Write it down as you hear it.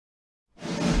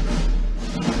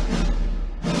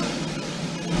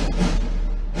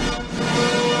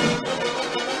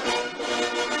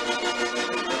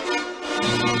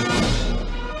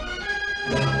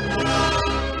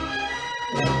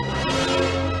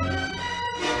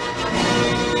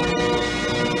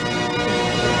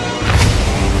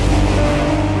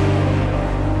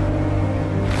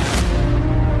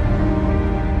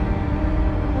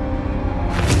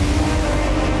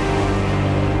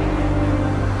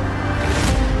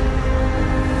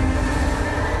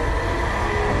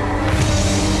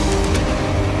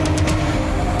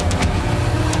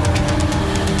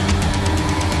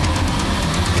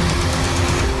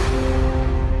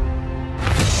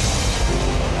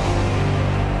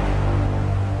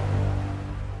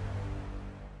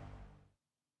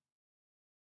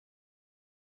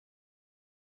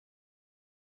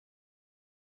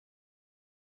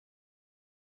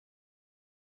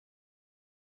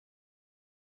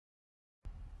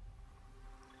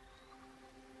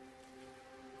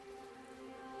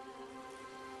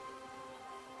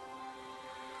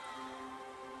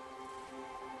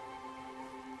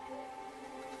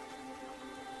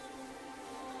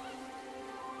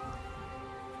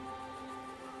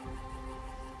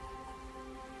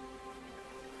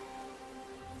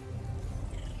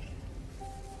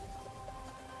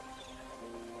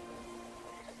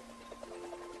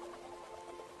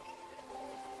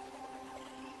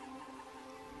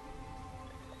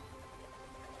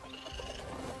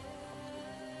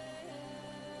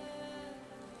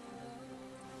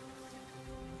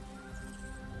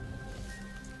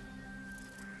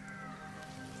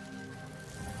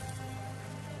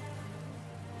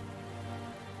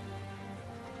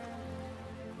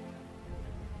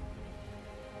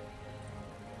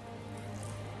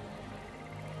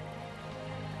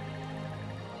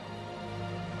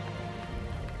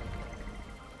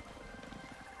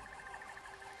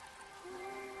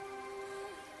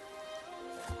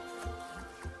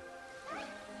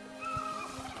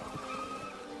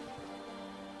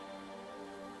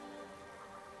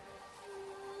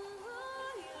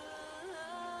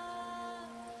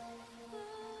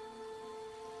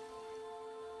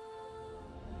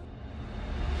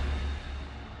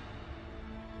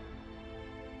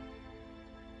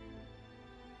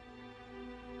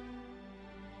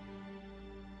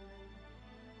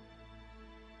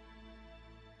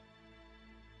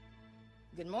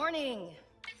Good morning.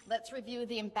 Let's review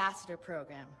the ambassador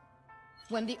program.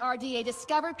 When the RDA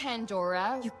discovered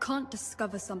Pandora... You can't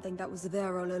discover something that was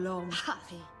there all along.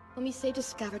 Javi, when we say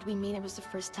discovered, we mean it was the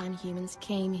first time humans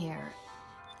came here.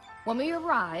 When we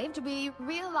arrived, we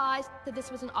realized that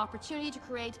this was an opportunity to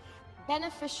create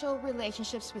beneficial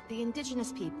relationships with the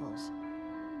indigenous peoples.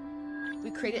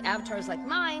 We created avatars like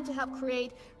mine to help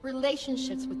create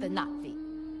relationships with the Na'vi.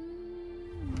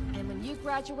 And when you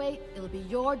graduate, it'll be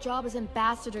your job as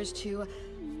ambassadors to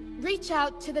reach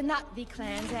out to the Na'vi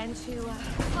clans and to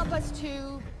help us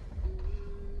to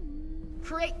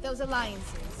create those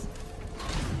alliances.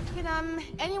 Can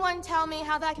anyone tell me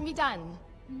how that can be done?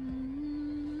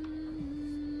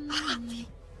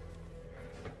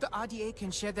 The RDA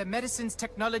can share their medicines,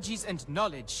 technologies, and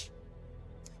knowledge.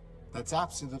 That's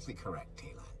absolutely correct,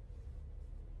 Taylor.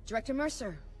 Director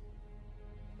Mercer,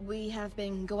 we have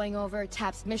been going over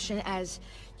TAP's mission as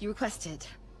you requested.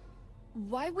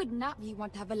 Why would Na'vi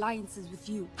want to have alliances with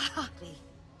you?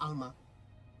 Alma.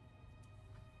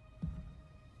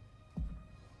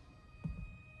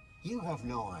 You have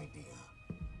no idea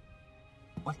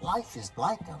what life is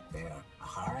like out there,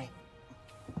 Ahari.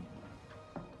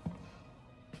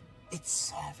 It's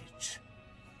savage.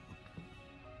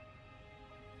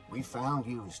 We found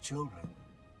you as children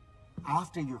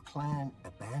after your clan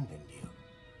abandoned you.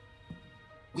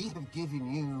 We have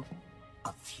given you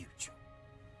a future.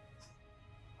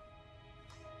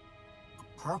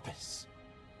 A purpose.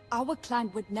 Our clan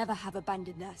would never have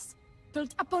abandoned us.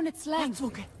 Built up on its land.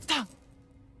 Stop!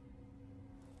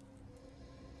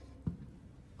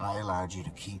 I allowed you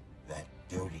to keep that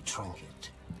dirty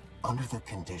trinket under the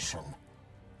condition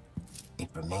it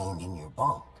remained in your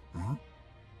bunk,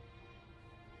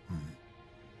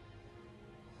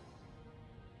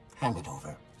 Hand it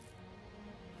over.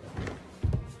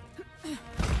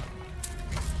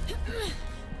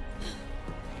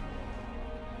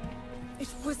 It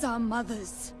was our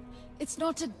mother's. It's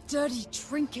not a dirty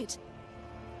trinket.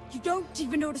 You don't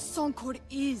even know what a song chord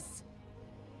is.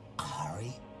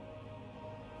 Ahari?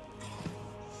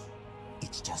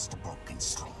 It's just a broken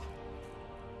string.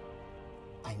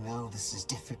 I know this is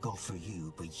difficult for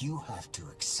you, but you have to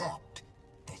accept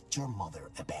that your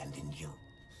mother abandoned you.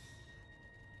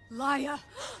 Liar!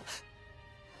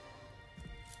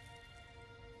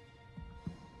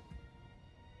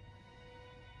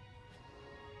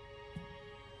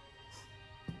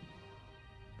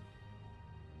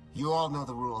 You all know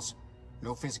the rules.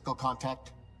 No physical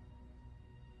contact.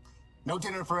 No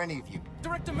dinner for any of you.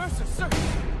 Director Mercer, sir!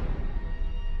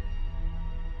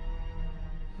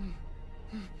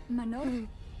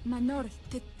 Manor,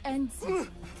 tit enzi.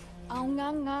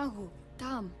 Aungangahu,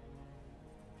 tam.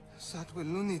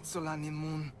 Satwilunit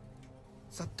solanimun.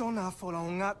 Satona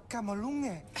folaunga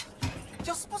kamalunge.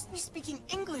 You're supposed to be speaking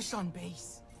English on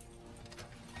base.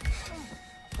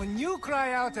 When you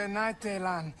cry out at night,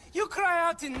 Telan, you cry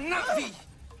out in Na'vi!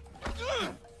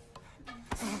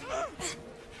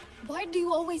 Why do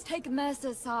you always take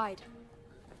Mercer's side?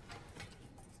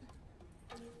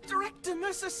 Director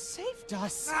Mercer saved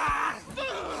us!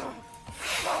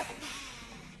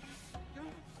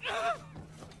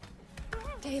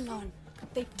 Talon,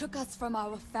 they took us from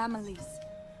our families.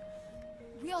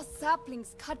 We are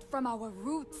saplings cut from our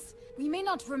roots. We may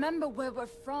not remember where we're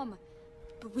from,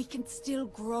 but we can still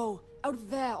grow, out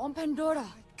there, on Pandora.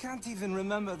 I can't even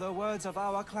remember the words of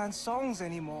our clan songs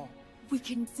anymore. We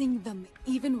can sing them,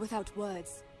 even without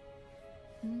words.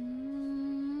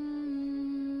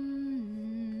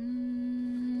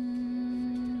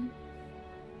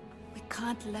 We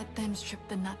can't let them strip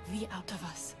the Na'vi out of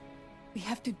us. We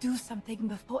have to do something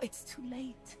before it's too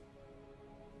late.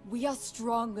 We are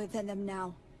stronger than them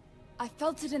now. I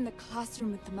felt it in the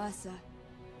classroom with Mercer.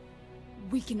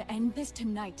 We can end this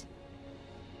tonight.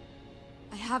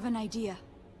 I have an idea.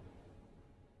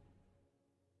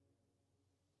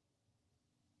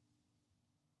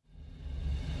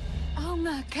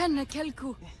 Aunga kana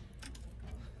kelku.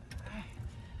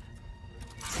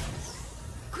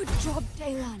 Good job,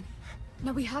 Daylan.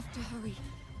 Now we have to hurry.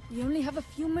 We only have a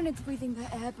few minutes breathing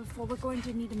the air before we're going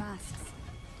to need masks.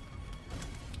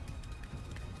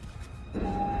 We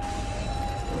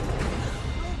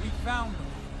found them.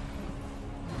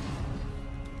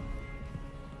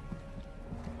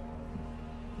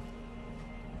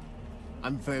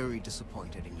 I'm very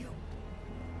disappointed in you.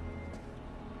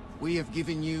 We have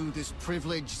given you this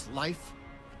privileged life,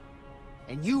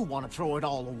 and you want to throw it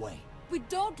all away. We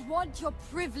don't want your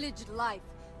privileged life.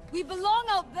 We belong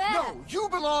out there! No, you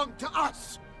belong to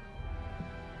us!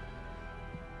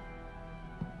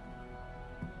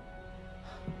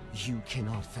 You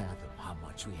cannot fathom how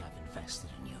much we have invested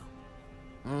in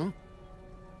you.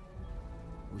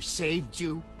 We saved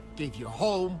you, gave you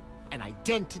home, an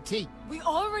identity. We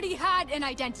already had an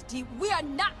identity. We are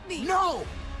not these. No!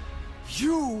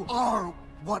 You are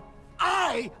what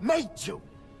I made you!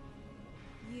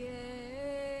 Yeah,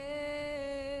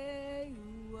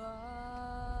 you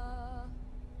are.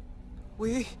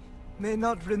 We may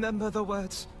not remember the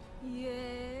words,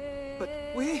 Yeah. but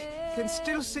we can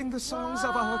still sing the songs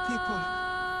of our people.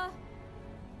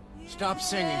 Stop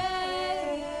singing.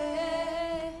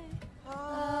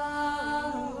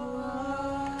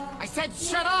 I said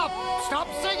shut up! Stop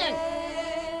singing!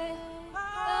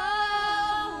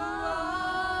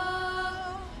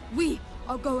 We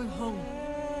are going home.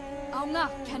 Aunga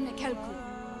Kenekelku.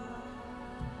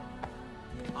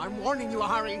 I'm warning you,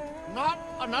 Harry. Not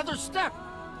another step!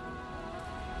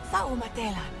 Sa'o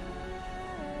matela.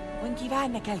 Wankiva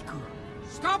na kalku.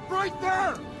 Stop right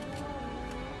there!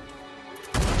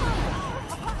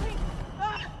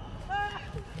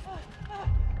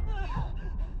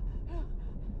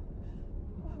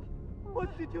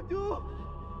 What did you do?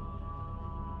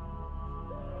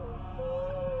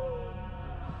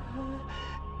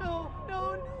 No, no,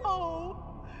 no!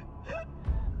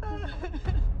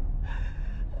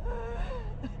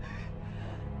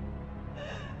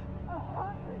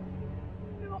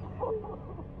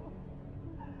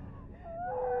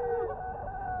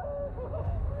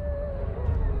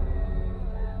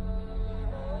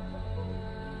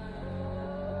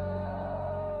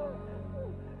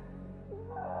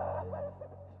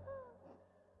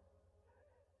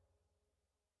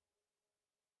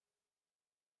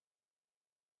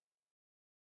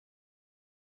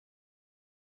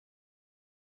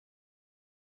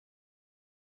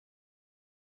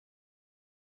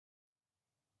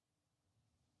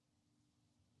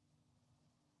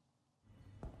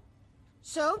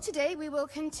 So today we will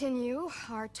continue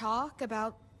our talk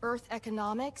about Earth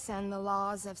economics and the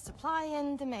laws of supply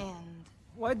and demand.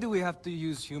 Why do we have to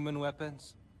use human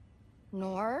weapons?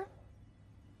 Nor,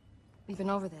 we've been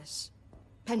over this.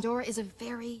 Pandora is a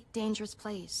very dangerous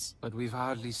place. But we've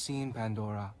hardly seen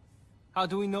Pandora. How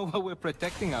do we know what we're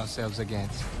protecting ourselves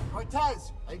against?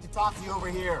 Cortez, I need to talk to you over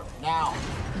here, now.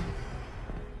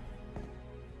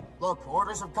 Look,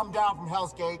 orders have come down from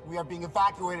Hell's Gate. We are being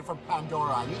evacuated from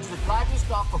Pandora. I need you to grab your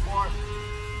stuff before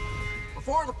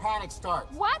the panic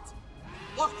starts. What?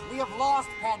 Look, we have lost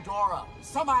Pandora.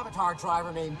 Some Avatar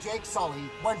driver named Jake Sully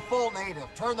went full native,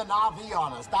 turned the Na'vi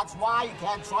on us. That's why you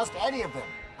can't trust any of them.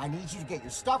 I need you to get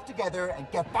your stuff together and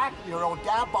get back to your own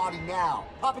damn body now.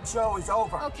 Puppet show is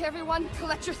over. Okay, everyone,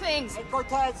 collect your things. Hey,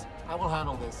 Cortez, I will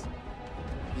handle this.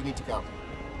 You need to go.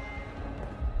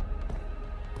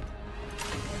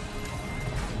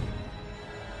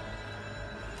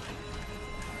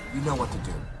 You know what to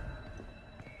do.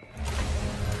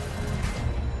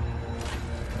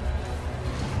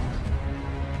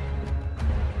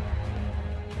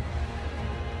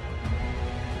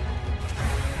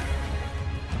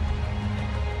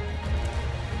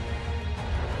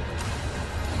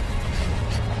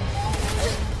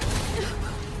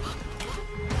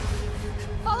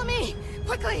 Follow me,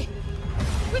 quickly.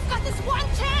 We've got this one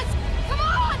chance. Come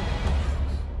on!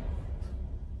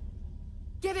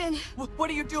 Get in. What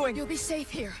are you doing? You'll be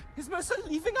safe here. Is Mercer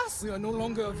leaving us? We are no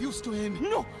longer of use to him.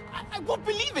 No, I won't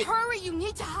believe it! Hurry, you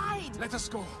need to hide. Let us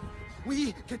go.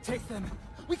 We can take them.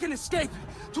 We can escape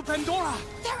to Pandora.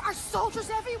 There are soldiers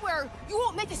everywhere. You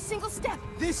won't make a single step.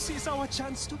 This is our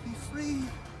chance to be free.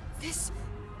 This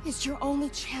is your only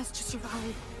chance to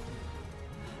survive.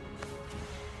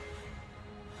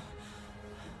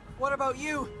 What about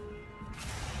you?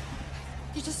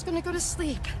 You're just gonna go to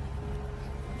sleep.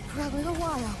 For a little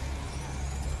while.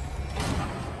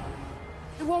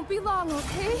 It won't be long,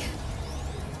 okay?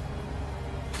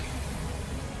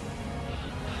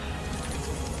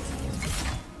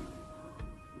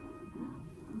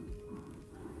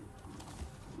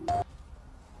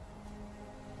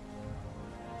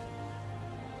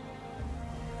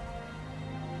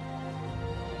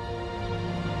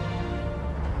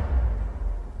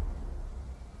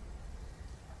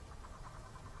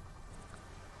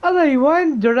 Hello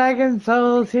everyone, Dragon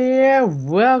Souls here.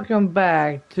 Welcome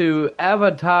back to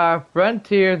Avatar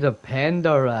Frontiers of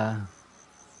Pandora.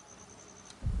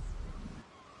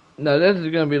 Now this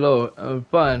is gonna be a little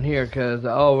fun here, cause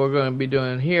all we're gonna be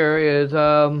doing here is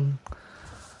a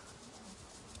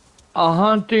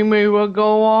hunting we will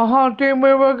go, a hunting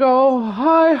we will go.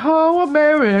 Hi ho,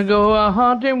 America, a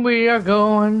hunting we are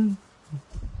going.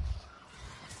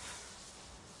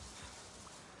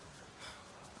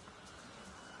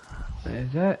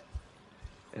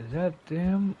 Is that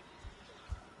them?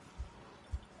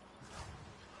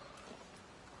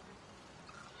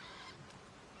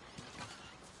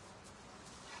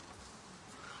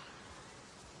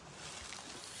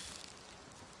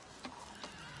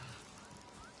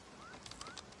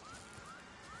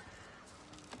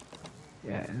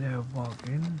 Yeah, they're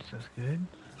walking, so that's good.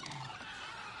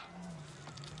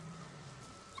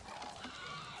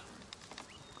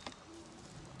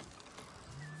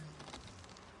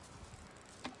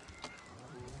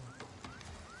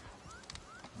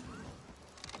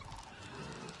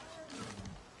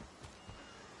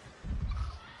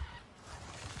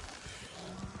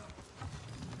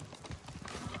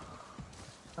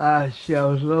 Ah, shit, I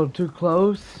was a little too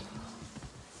close.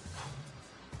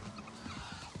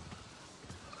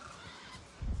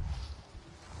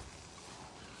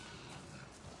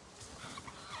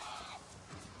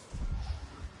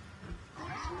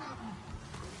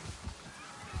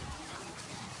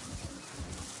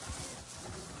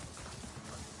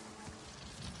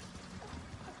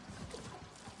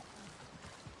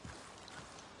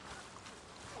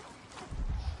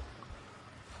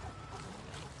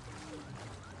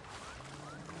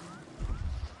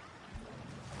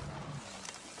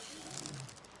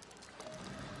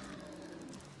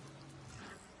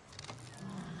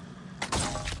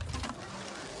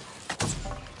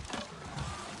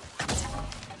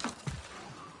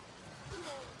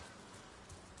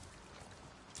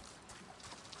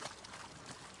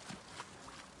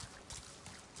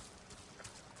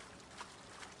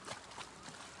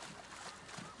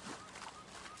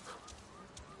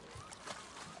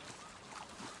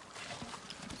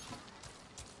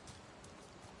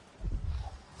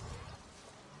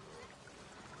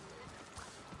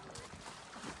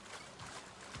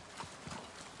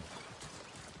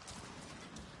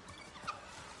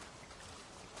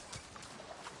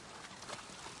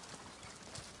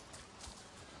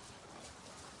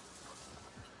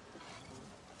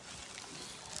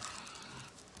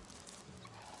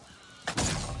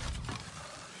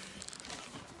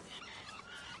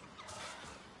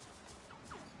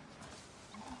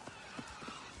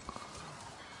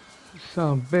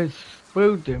 Some bitch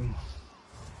spooked him.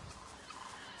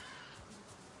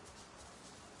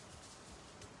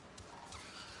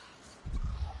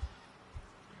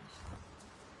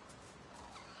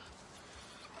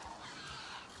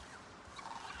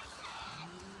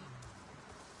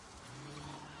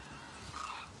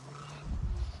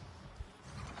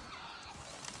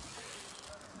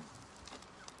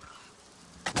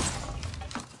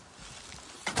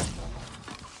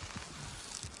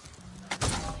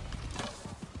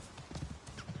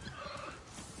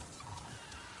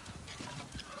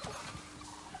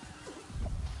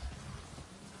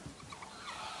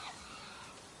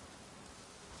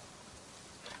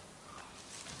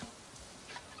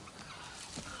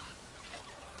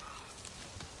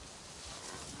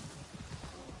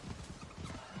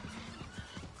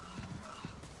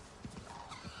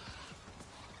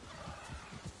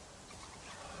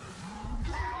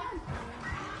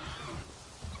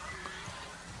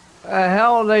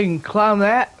 Hell, they can climb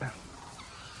that.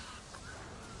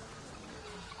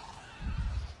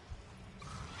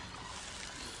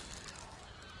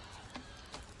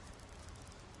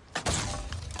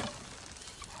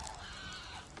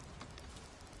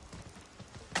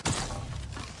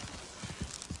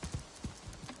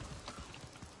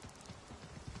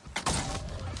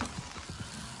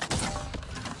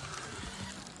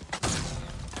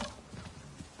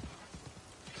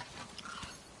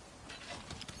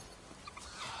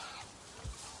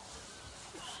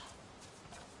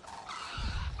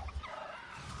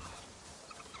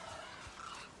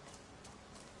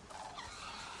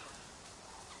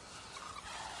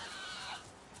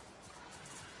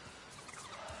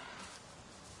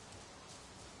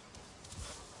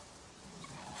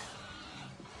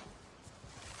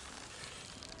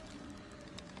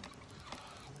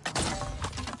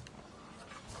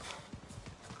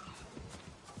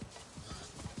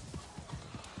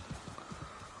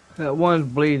 That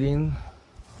one's bleeding.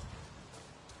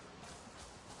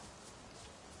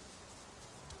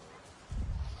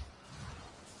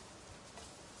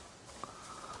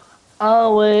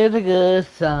 Always a good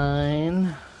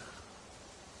sign.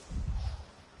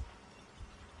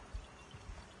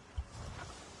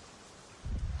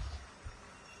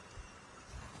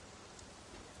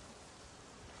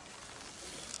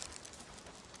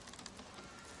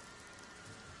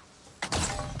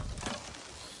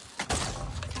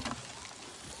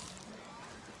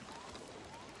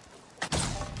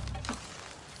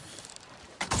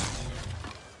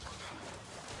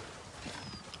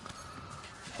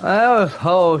 That was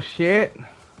whole shit.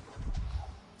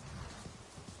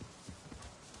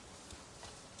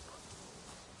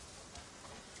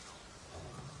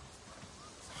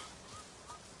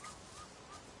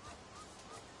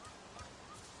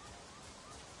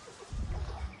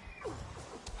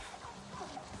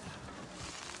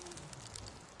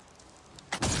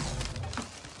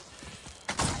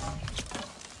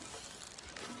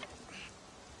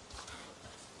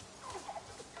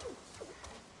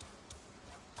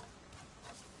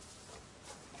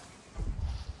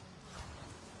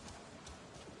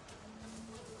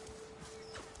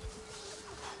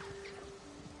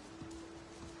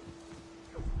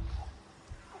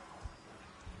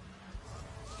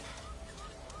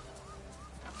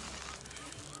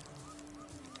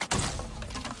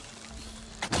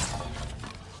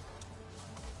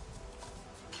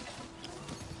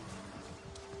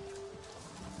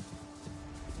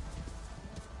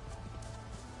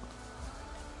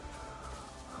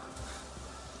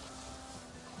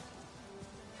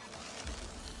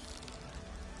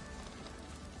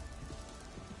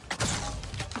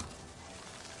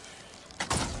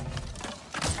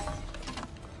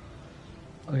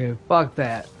 Okay, fuck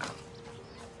that.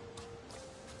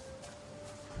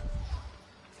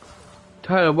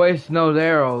 Tired of wasting those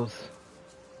arrows.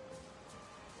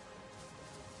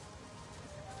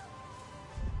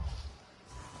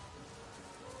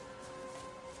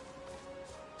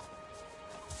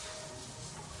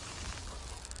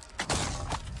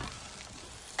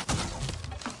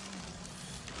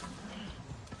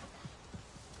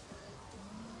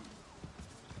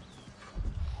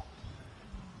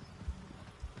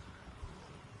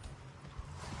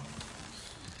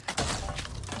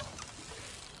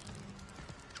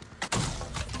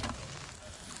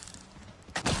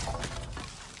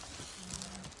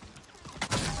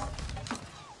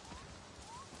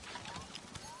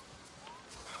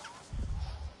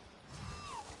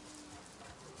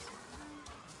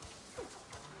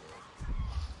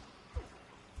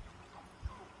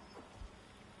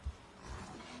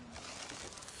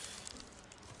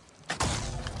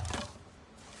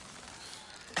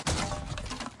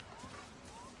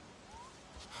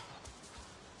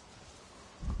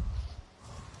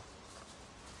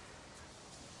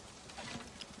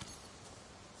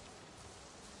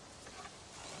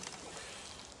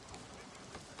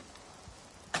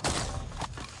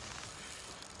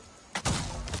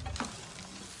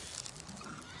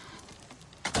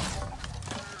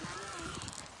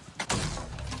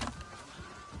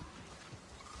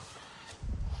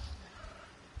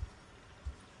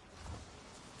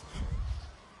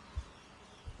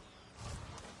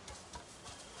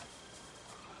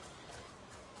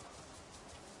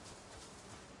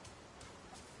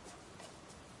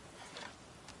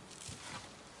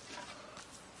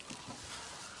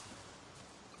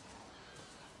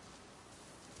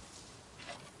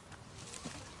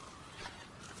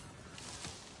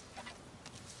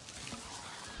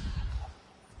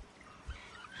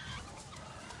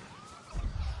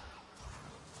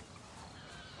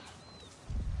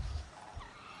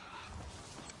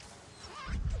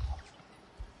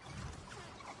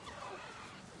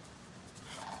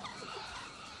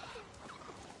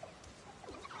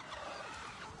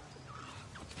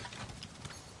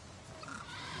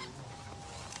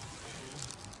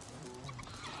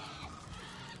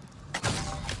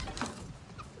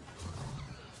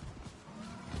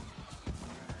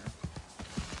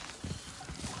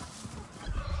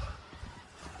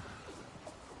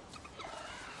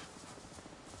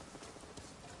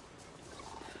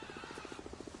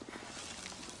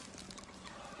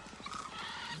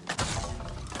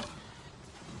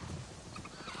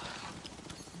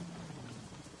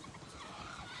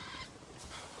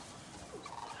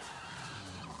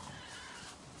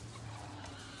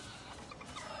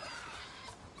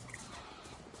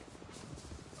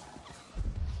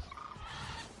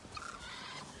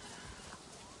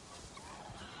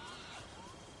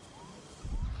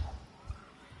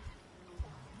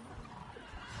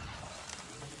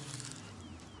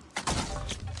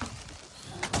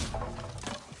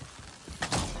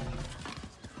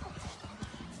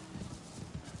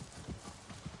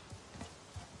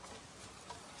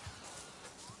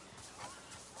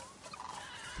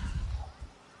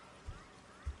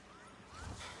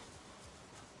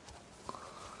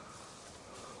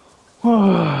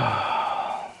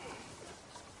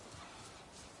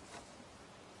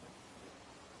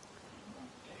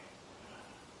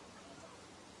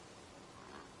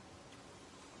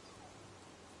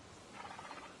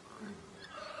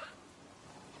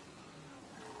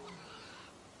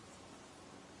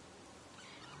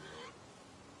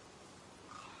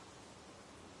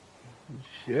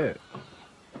 Shit.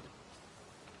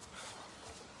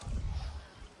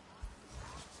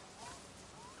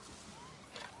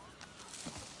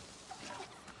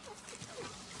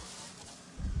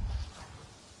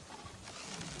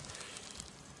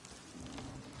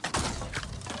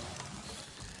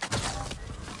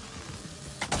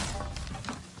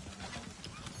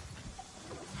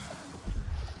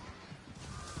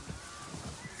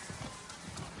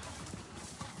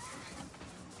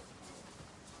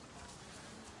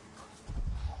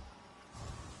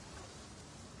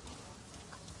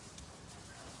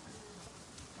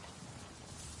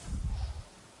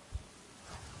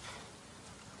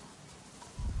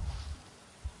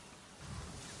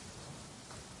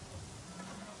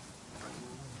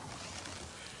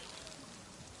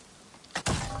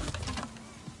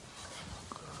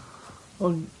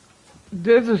 Well,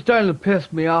 this is starting to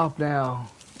piss me off now.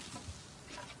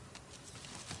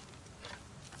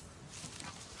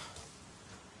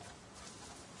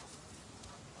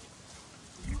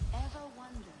 Do you ever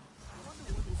wonder what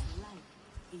the world is like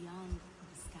beyond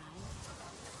the sky?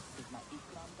 If my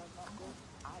Ikram does not go,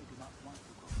 I do not want to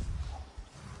go.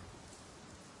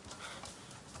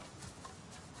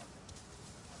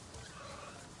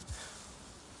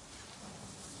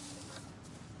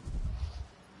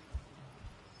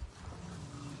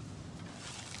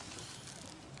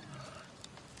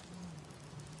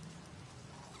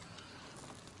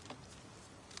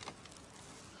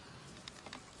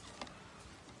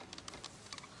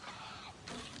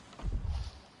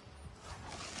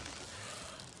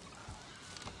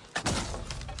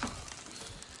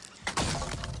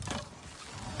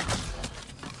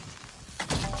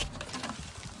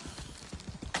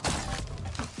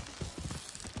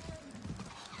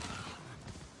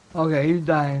 Okay, he's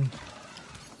dying.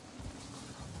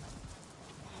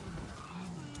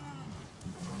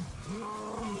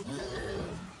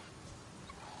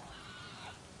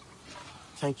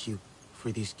 Thank you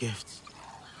for these gifts.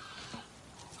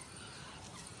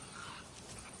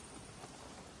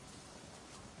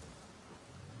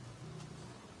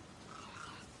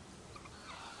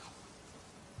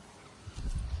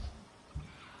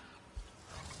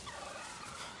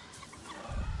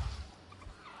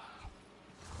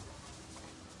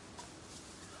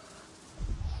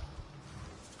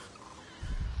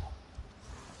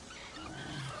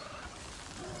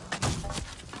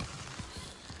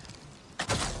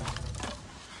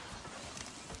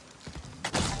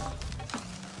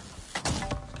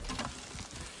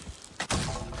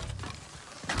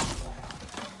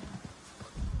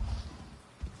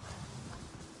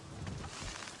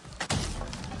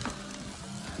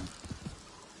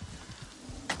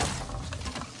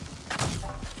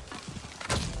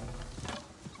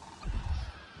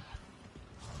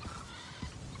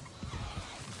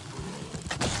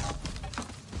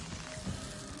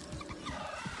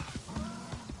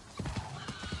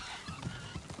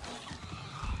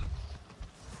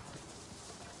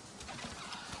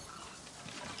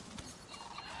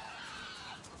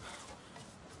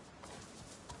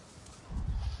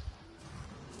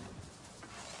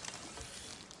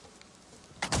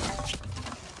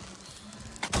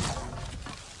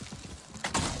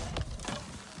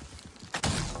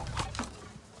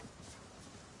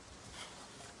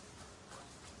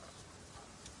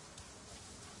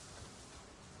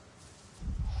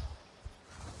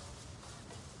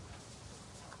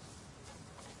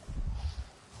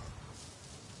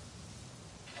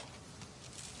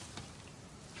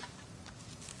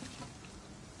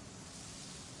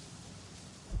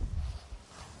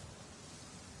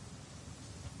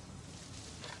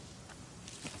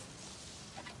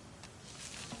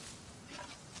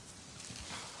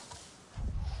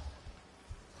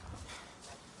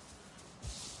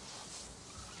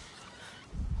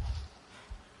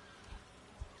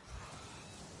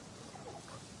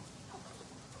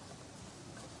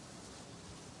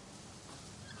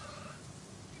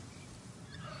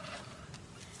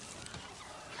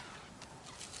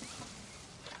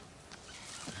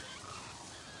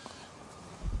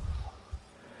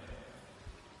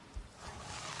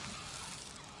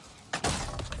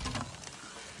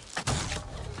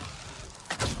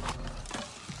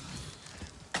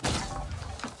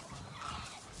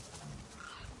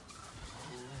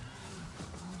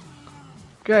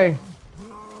 Okay.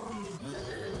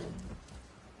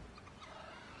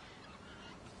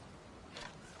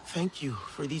 Thank you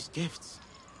for these gifts.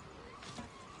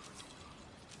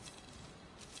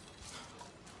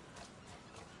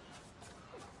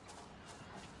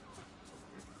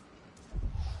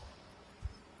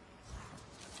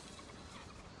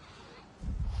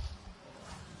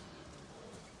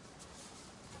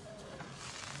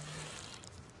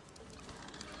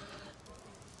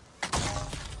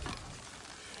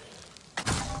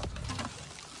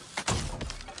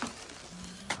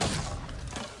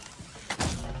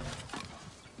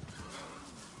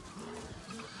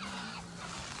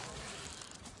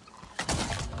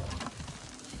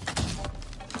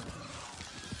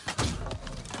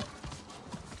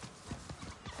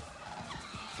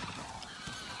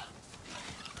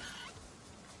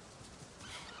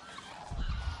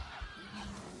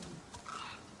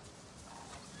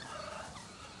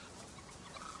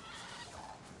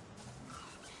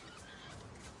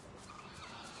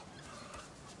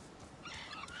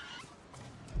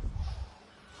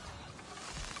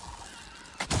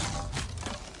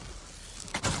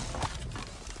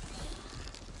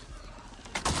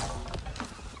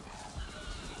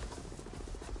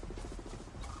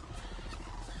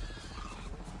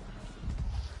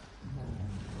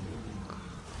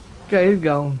 Okay, he's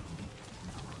gone.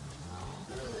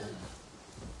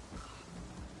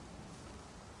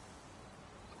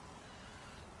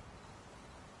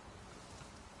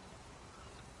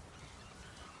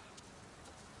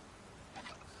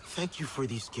 Thank you for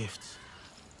these gifts.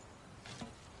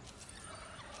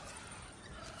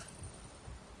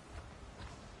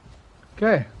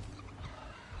 Okay.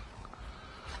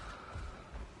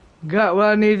 Got what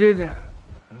I needed.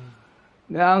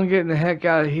 Now I'm getting the heck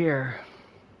out of here.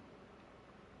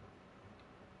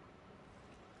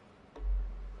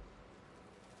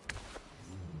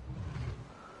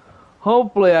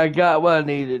 Hopefully I got what I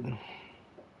needed.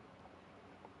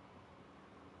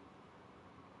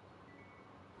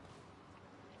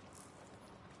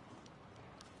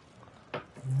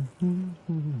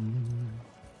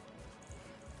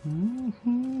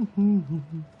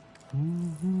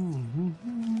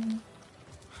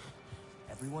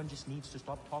 Everyone just needs to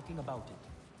stop talking about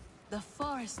it. The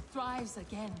forest thrives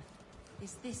again.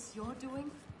 Is this your doing?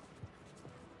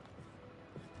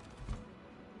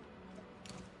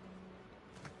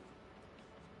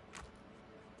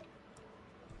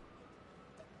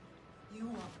 You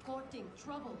are courting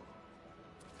trouble.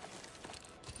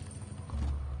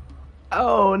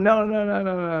 Oh no no no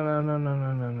no no no no no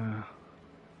no no no.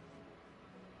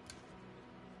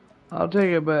 I'll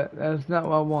take it, but that's not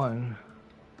what I want.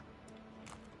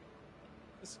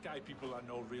 The Sky People are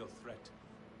no real threat.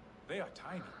 They are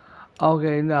tiny.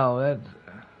 Okay, no, that's...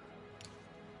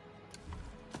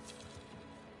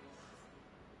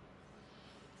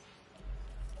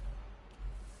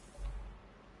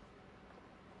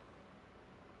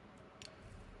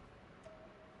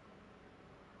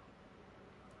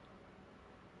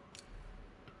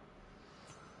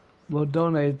 We'll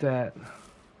donate that.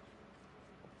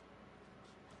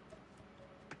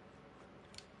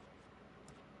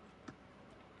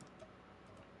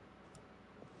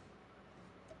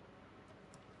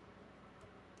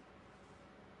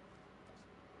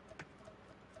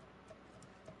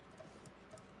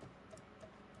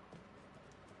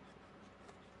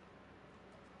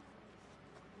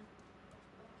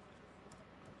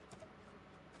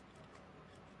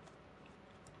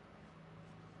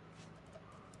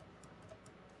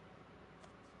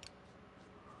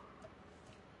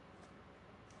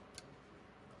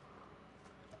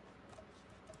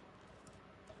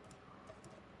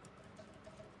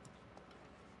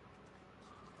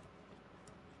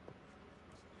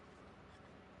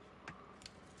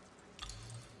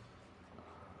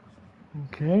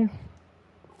 Okay.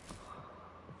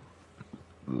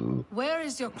 Where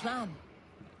is your clan?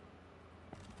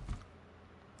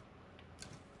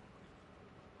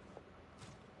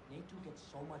 Need to get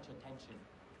so much attention.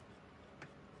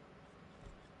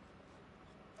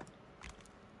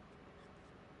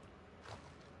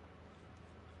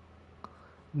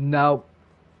 Nope.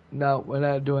 Nope, we're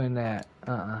not doing that.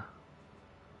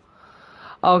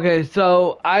 Okay,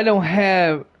 so I don't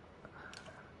have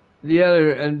the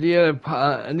other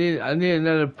part. I need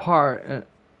another part,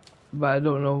 but I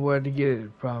don't know where to get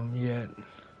it from yet.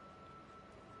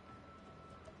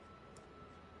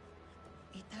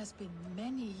 It has been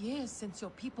many years since your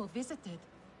people visited.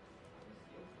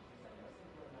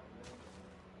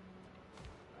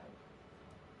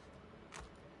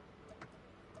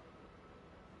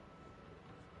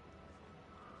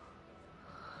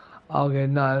 Okay,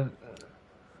 no,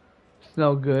 it's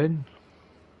no good.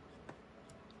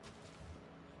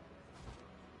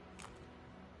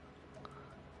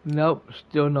 Nope,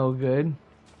 still no good.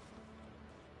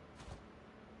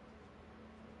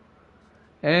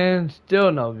 And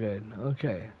still no good.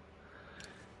 Okay.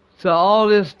 So all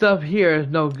this stuff here is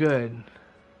no good.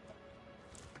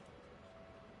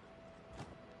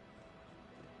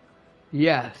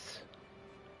 Yes.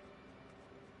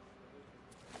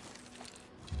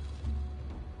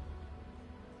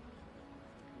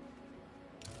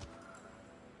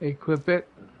 Equip it.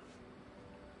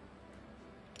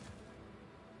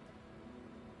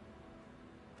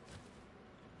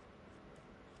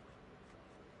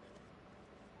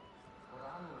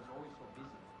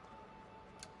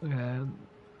 Okay.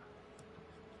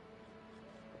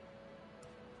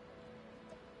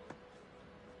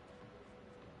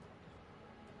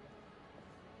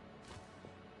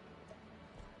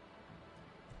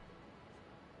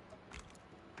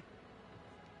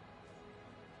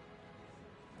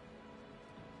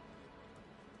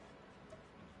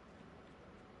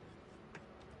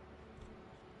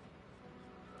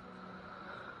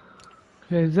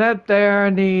 Is that there? I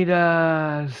need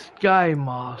sky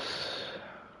moss.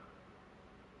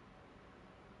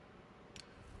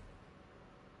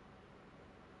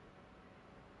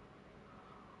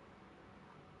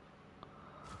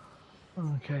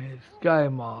 Okay, sky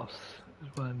moss is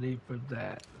what I need for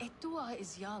that. Etua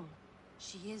is young.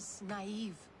 She is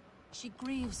naive. She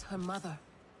grieves her mother.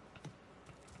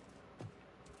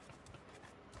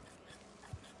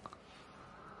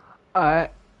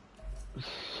 Alright.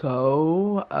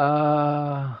 So,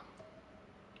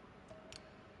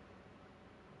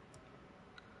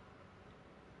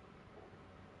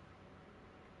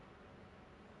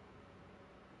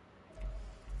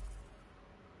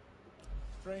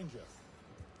 Stranger.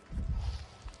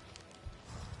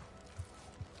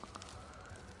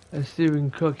 let's see if we can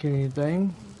cook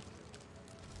anything.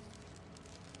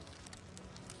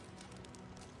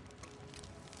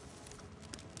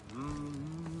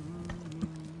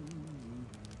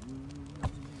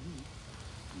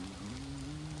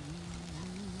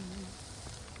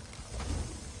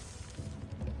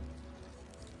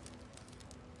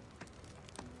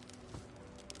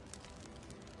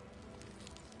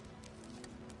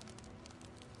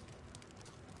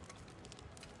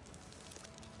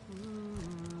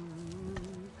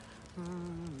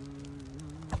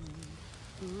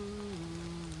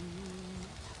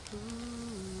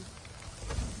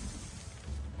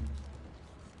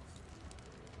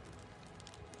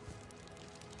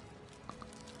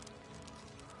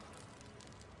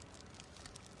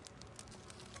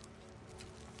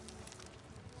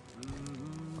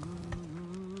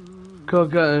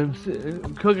 cook us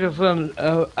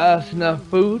enough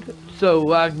food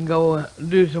so I can go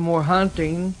do some more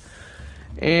hunting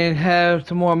and have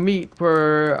some more meat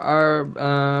for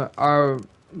our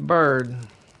bird.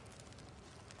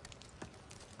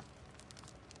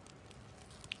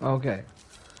 Okay,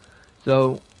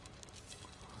 so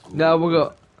now we'll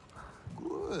go.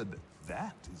 Good.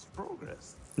 That is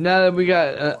progress. Now that we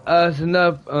got us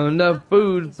enough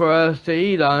food for us to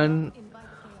eat on,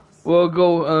 we'll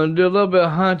go do a little bit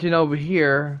of hunting over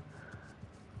here,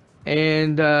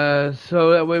 and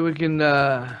so that way we can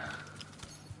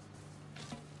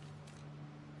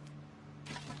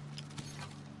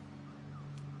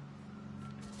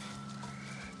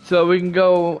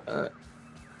go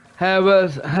have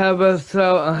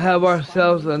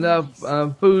ourselves enough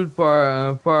food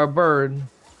for our bird.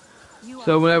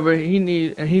 So whenever he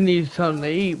needs something to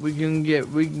eat, we can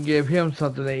give him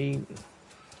something to eat.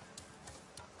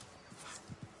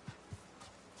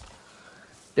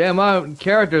 Damn, my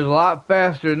character's a lot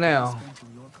faster now.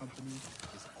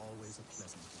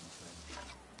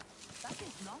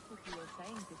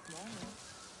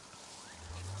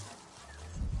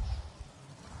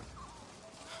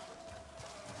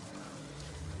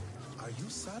 Are you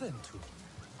saddened too?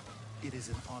 It is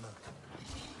an honor.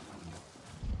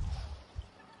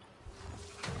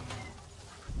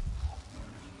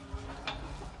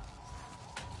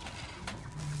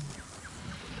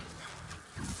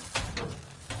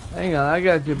 Hang on, I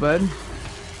got you, bud.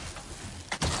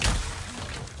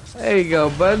 There you go,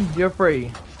 bud. You're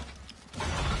free.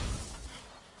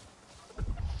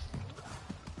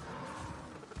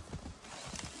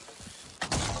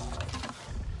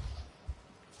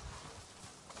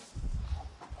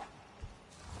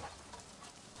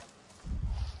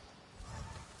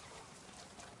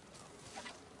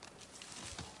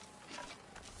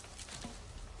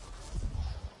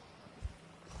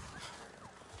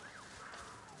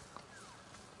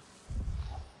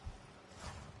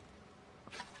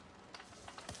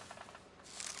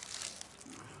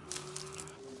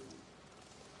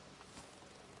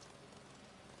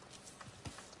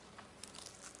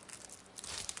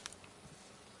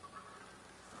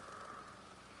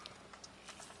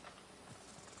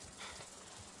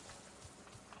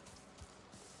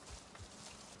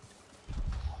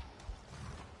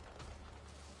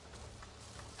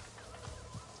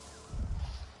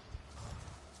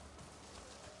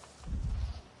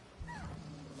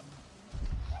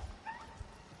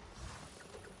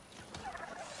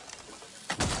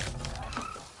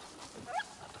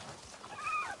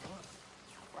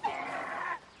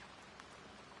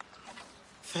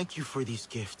 Thank you for these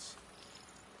gifts.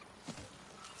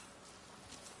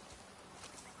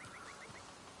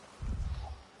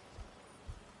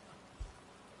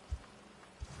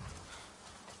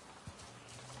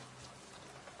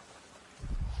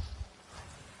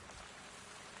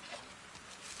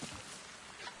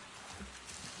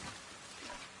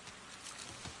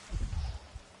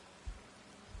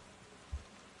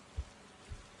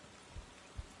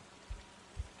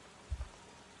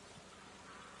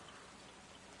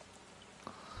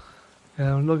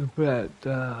 Yeah, I'm looking for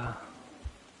that.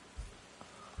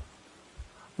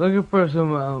 Looking for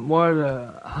some more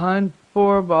to hunt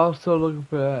for, but also looking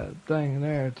for that thing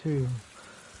there too.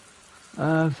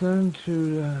 Send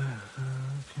to the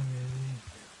community.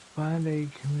 Find a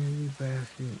community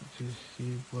basket to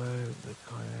see what the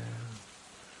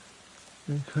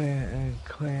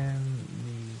clan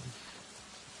needs.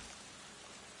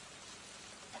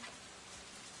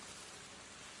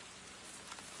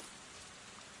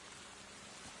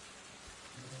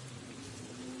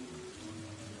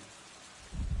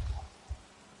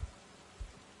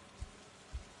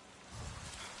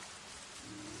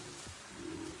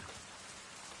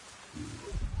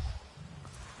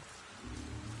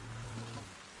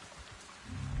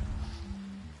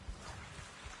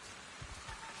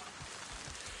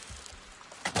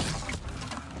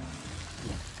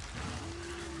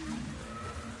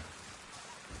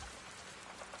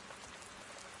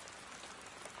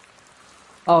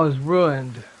 Oh, it's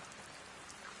ruined.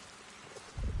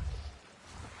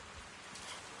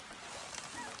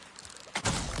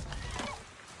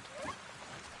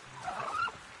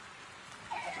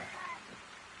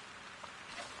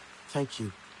 Thank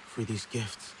you for these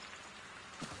gifts.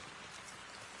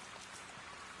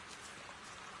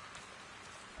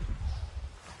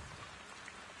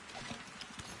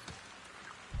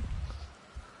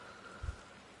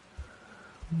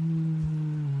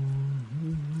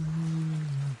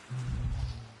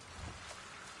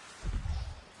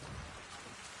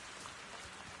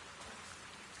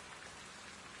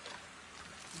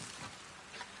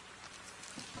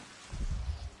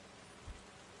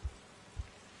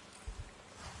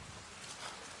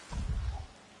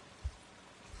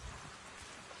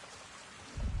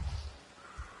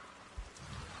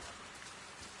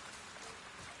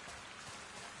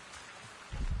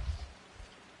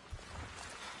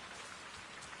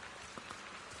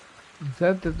 Is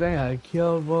that the thing I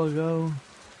killed a while ago?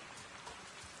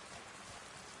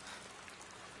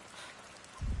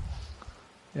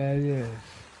 Yeah, it is.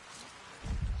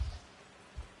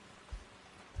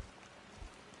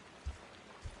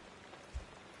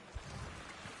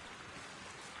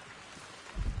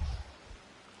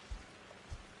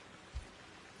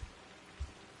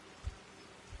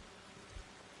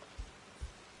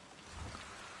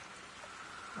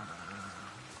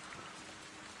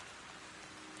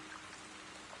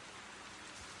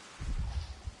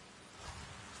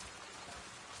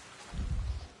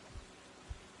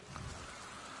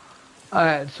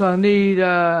 Alright, so I need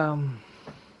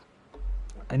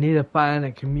to find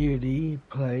a community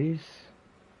place.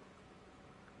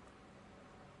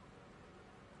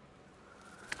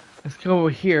 Let's go over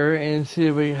here and see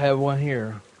if we have one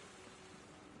here.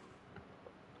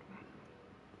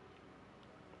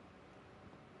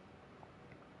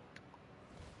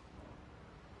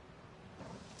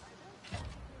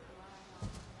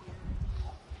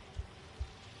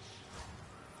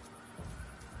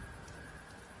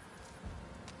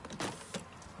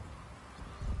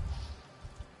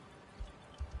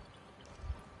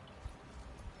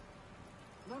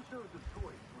 Not sure it's a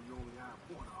choice when you only have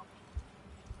one option.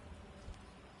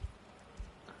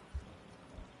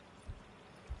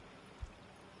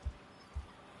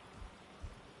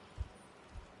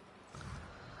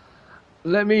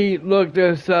 Let me look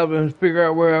this up and figure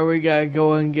out where we gotta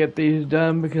go and get these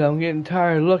done because I'm getting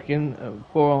tired looking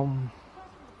for them.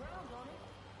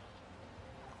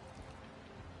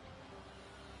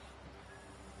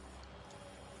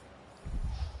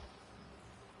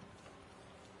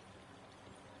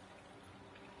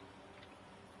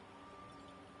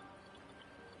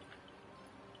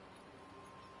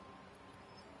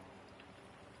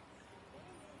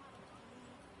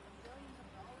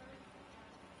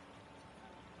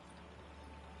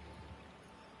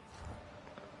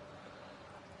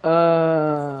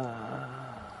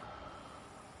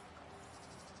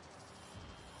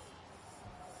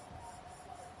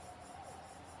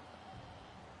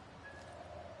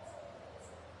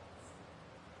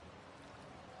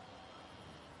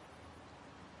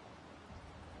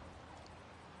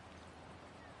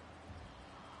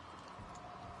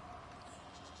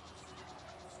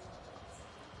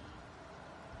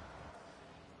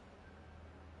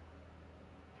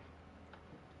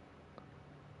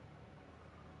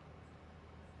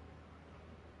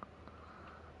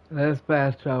 Let's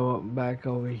fast travel back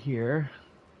over here.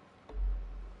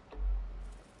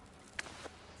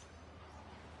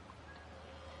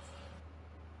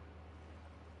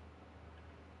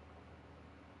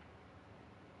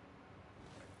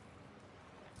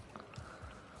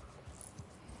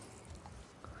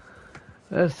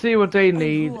 Let's see what they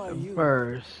need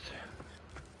first.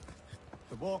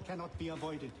 The war cannot be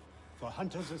avoided, for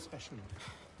hunters especially.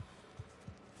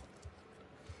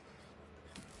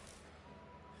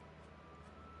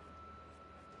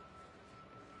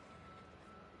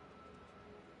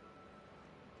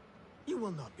 You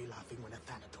will not be laughing when a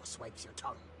Thanatos swipes your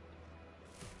tongue.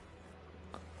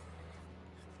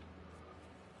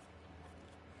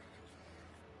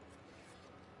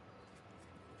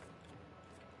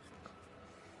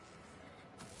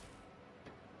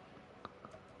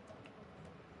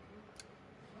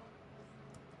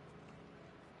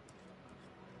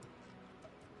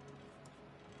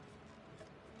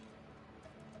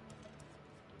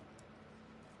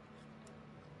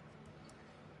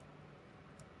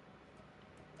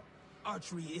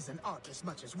 Archery is an art as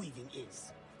much as weaving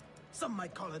is. Some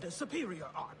might call it a superior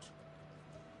art.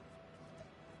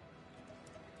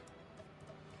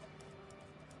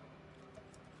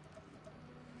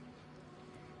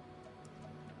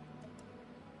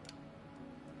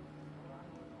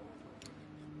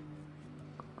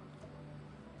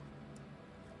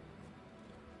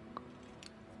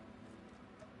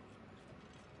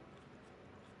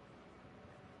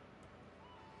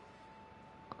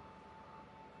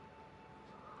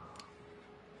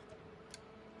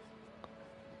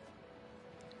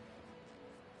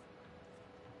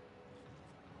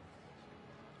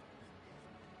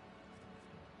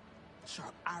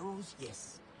 Sharp arrows,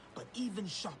 yes, but even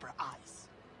sharper eyes.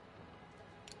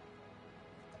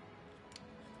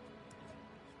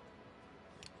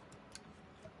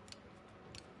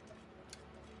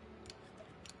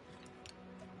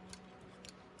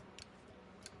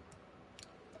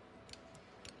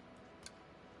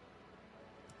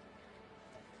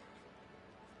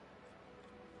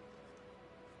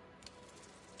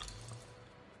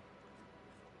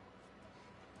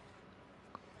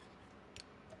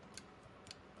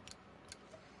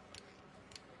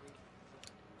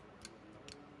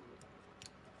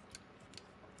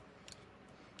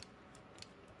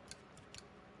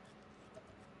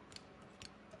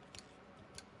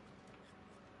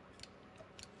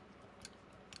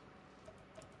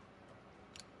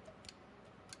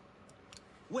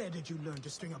 Where did you learn to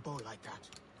string a bow like that?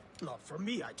 Not from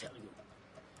me, I tell you.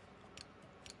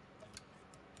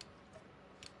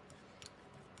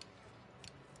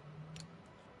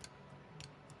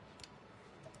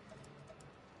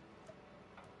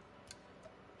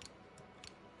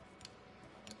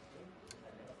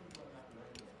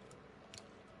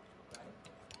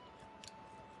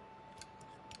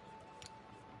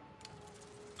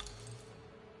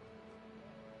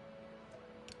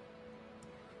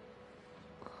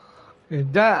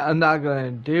 That I'm not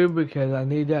gonna do because I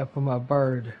need that for my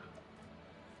bird.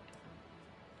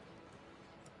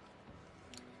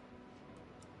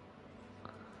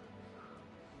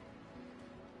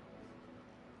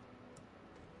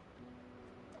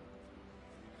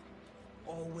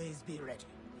 Always be ready.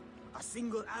 A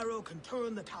single arrow can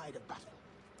turn the tide of battle.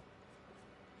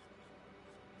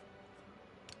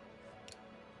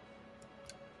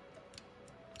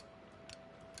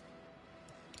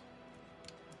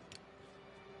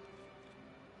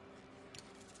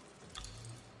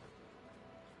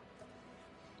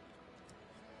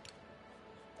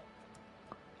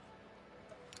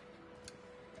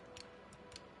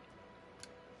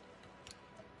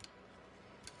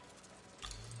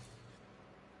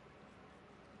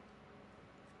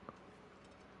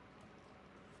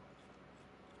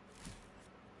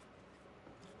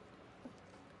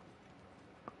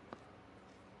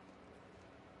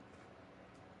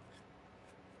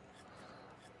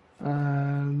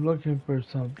 I'm looking for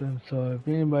something, so if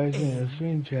anybody's in a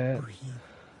screen chat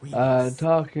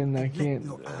talking, I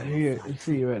can't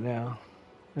see right now.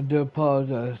 I do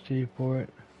apologize to you for it.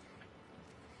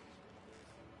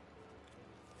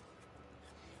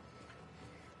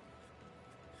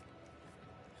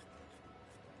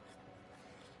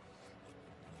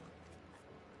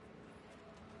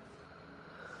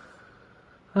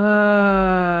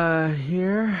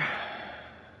 Here.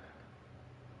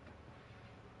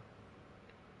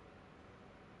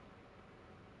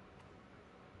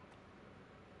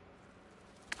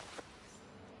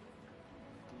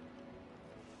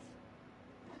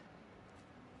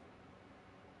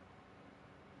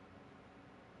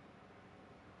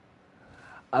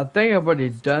 I think I've already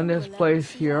done this place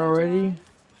here already.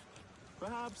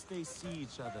 Perhaps they see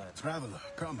each other. Traveler,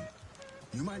 come.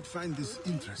 You might find this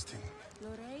interesting.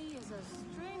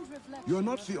 You're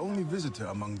not the only visitor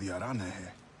among the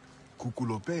Aranehe.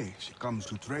 Kukulope, she comes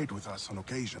to trade with us on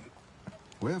occasion.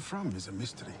 Where from is a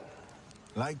mystery.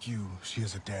 Like you, she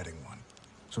is a daring one.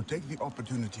 So take the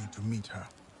opportunity to meet her.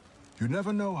 You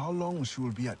never know how long she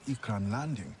will be at Ikran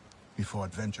Landing before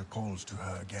adventure calls to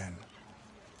her again.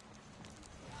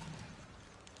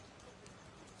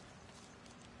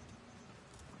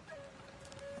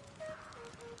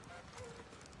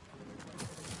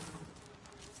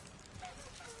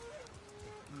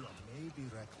 Be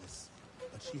reckless,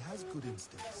 but she has good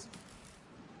instincts.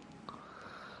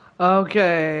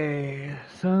 Okay,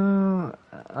 so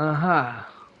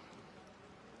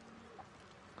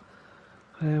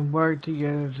and work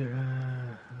together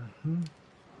to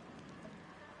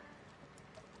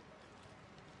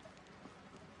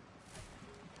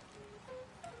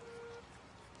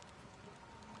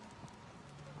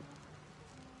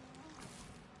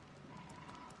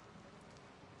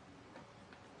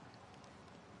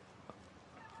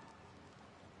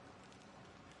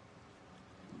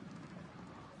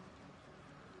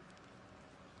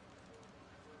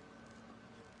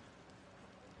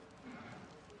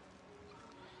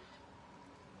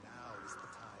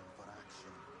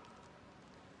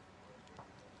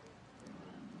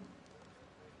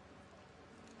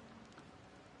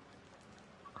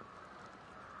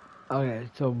Okay,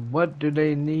 so what do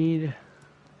they need?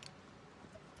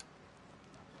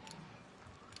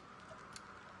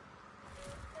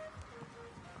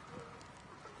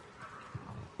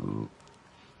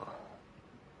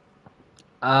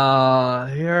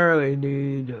 Here we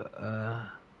need,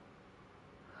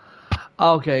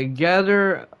 okay,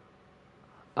 gather,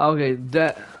 okay,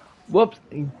 whoops,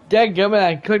 dadgummit,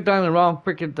 I clicked on the wrong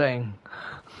freaking thing.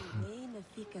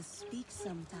 Nafika speaks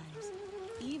sometimes,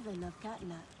 even of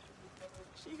Katna.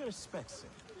 She respects him.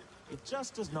 It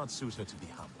just does not suit her to be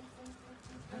humble.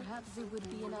 Perhaps it would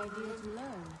be an idea to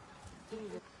learn.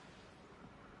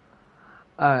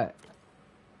 Alright.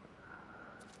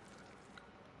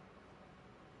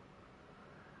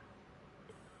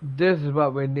 This is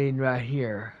what we need right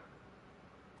here.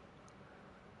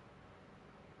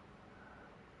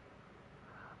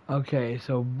 Okay,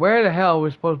 so where the hell are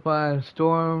we supposed to find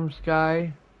Storm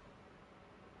Sky?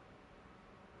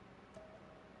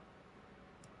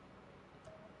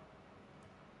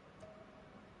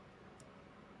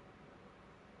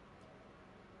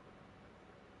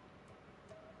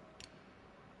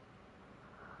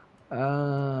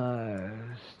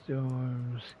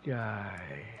 Storm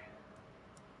sky.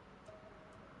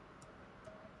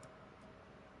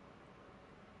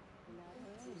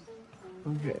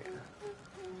 Okay.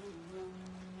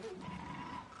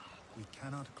 We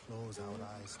cannot close our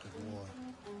eyes to war.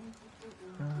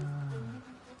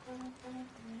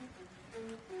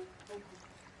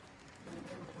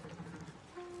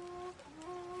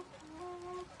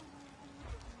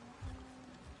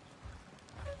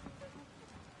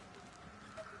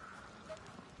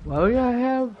 Well, we gotta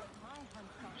have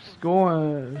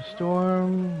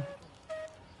storm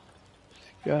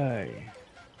sky.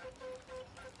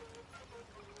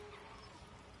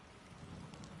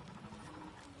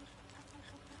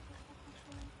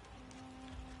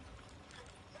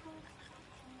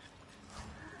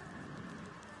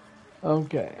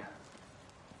 Okay.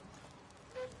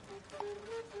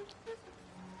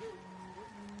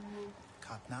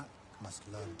 Katna must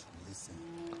learn to listen.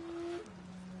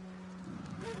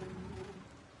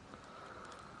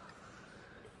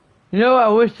 You know, I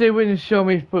wish they wouldn't show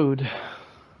me food.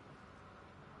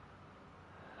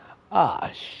 Ah,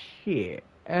 shit.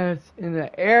 That's in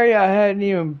the area I hadn't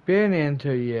even been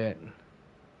into yet.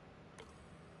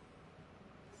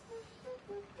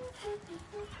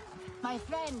 My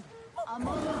friend, a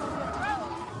moment of your time.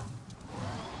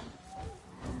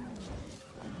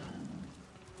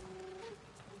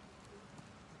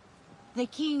 The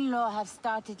King-Law have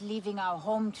started leaving our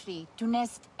home tree to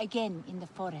nest again in the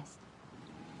forest.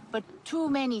 But too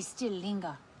many still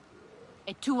linger.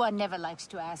 Etua never likes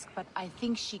to ask, but I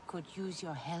think she could use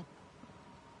your help.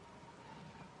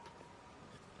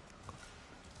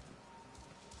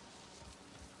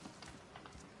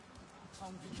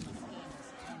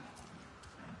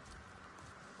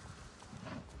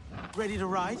 Ready to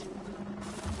ride?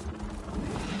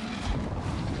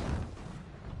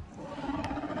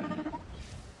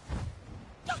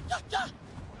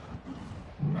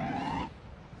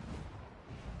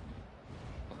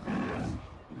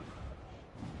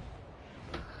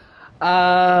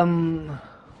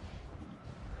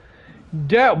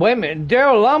 Wait a minute,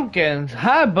 Daryl Lumpkins.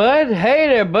 Hi, bud. Hey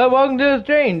there, bud. Welcome to the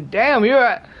stream. Damn, you're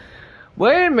at...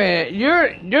 Wait a minute,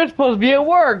 you're supposed to be at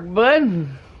work, bud.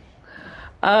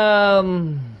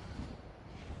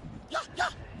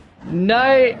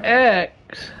 Night X.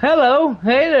 Hello.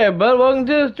 Hey there, bud. Welcome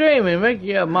to the stream. And make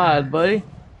you a mod, buddy.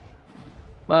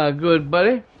 My good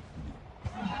buddy.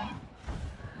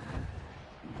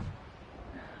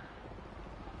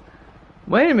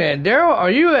 Wait a minute, Daryl, are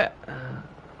you at...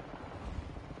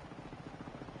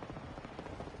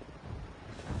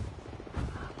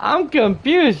 I'm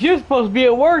confused. You're supposed to be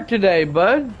at work today,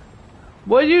 bud.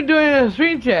 What are you doing in the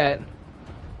stream chat?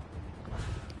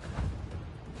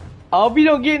 I hope you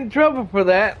don't get in trouble for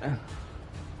that.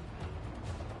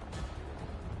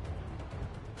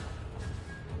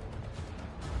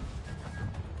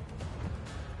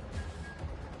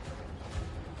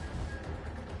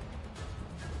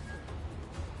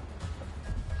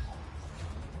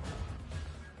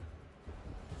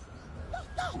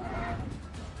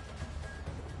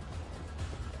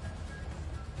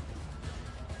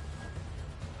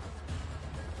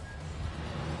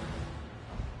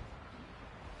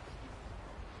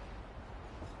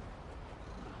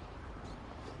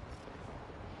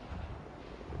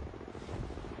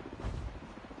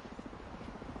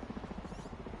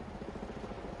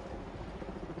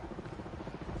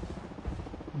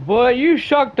 Boy, you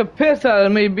shocked the piss out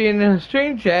of me being in the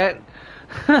stream chat.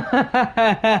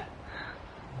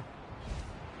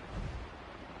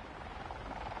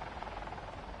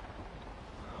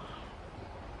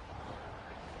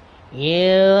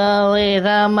 You're always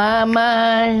on my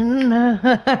mind.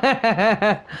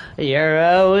 You're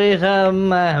always on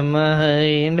my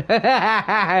mind.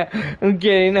 I'm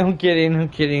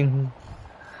kidding.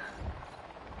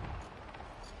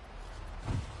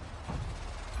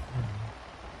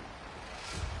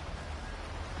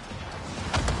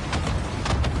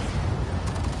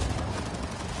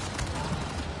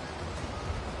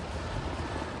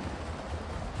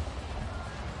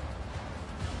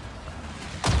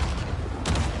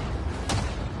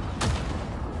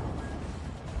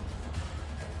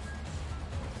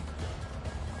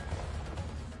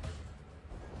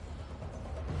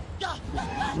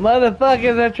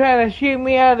 Motherfuckers are trying to shoot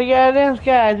me out of the goddamn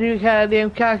sky, you goddamn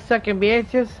cocksucking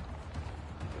bitches.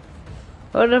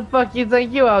 What the fuck you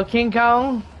think you are, King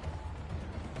Kong?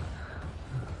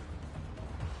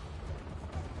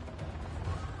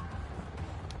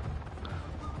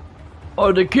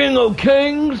 Or the King of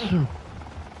Kings?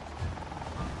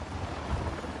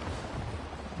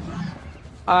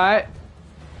 Alright.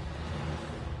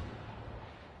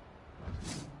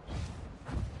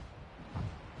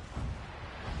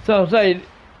 So say,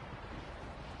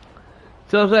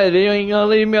 they ain't gonna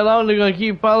leave me alone. They're gonna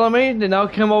keep following me. Then I'll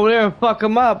come over there and fuck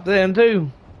them up then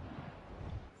too.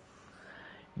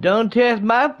 Don't test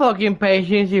my fucking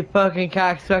patience, you fucking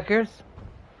cocksuckers.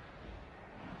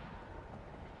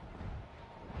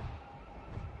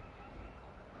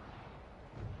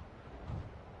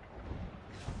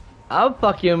 I'll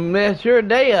fucking mess your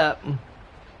day up.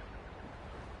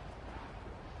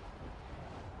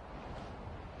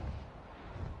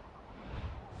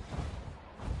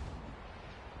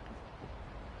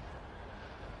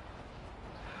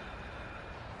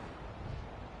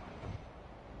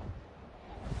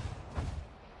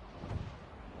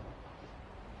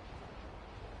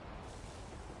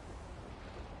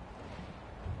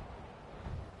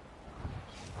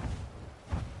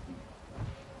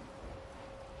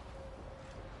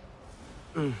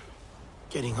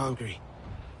 Getting hungry.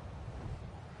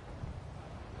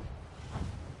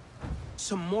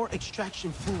 Some more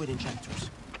extraction fluid injectors.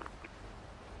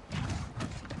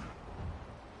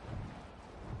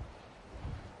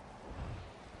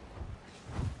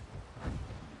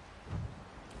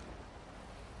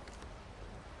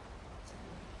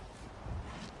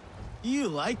 You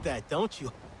like that, don't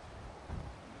you?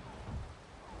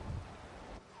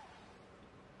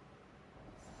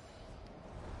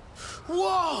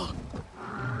 Whoa!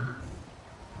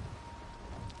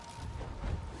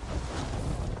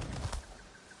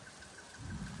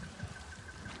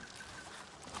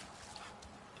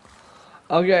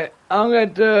 Okay, I'm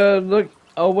going to look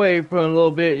away for a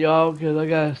little bit, y'all, because I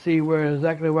gotta see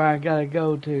exactly where I gotta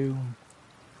go to.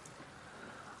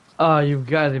 Oh, you've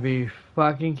got to be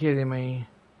fucking kidding me.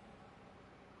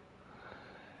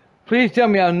 Please tell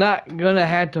me I'm not gonna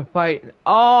have to fight.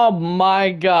 Oh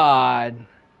my god.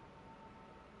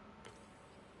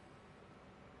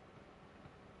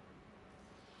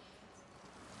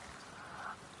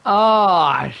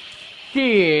 Oh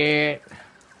shit.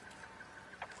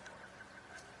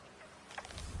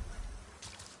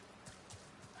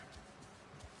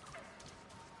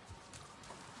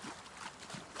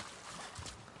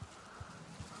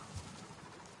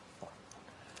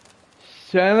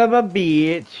 Son of a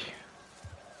bitch.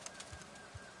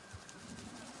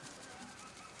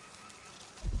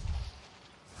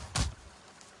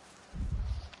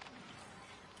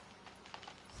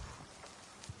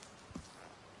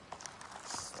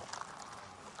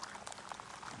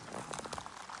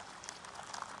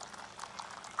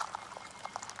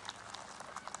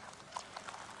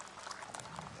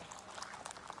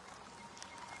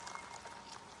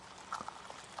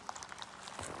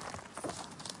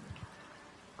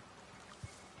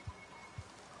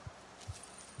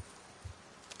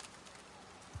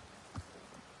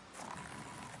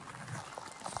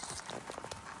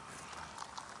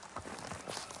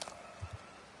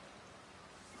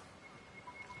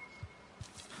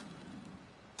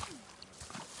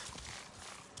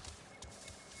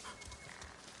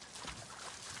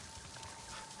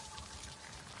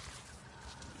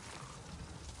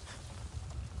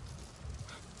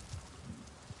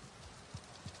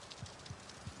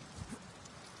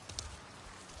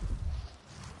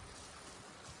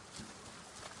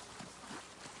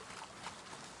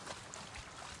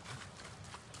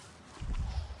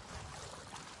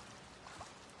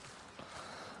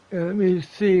 Let me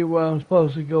see what I'm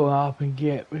supposed to go off and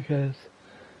get, because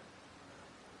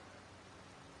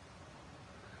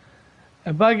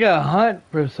if I gotta hunt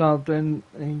for something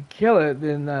and kill it,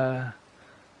 then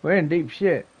we're in deep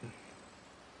shit.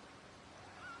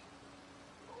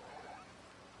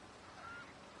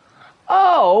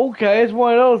 Oh, okay, it's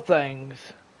one of those things.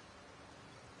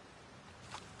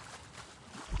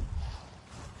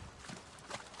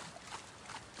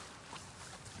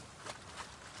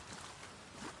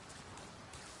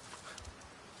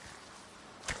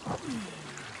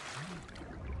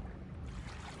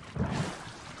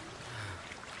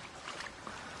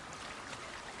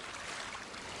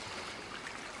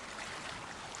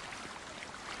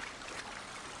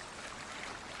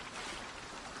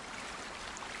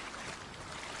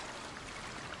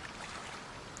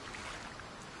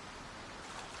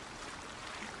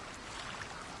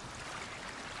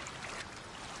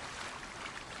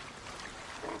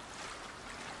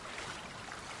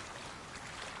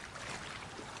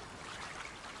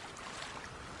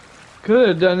 Could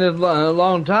have done this a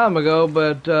long time ago,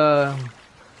 but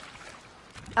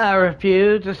I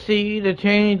refuse to see the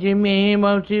change in me.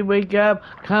 Won't you wake up?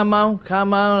 Come on,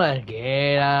 let's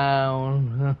get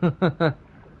on.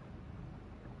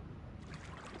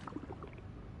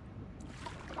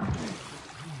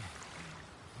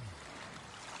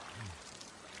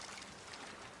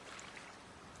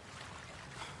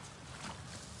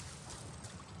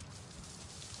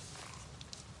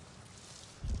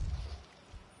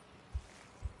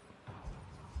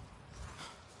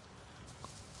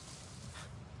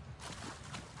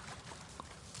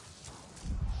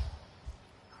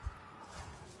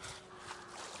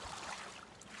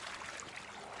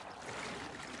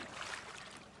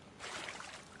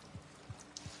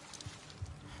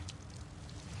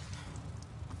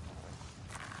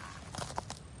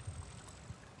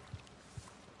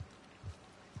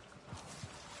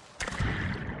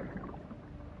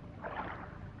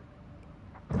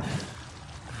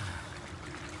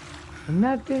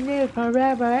 Nothing is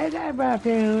forever, and I brought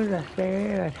you the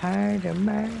stare, the time, the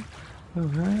man.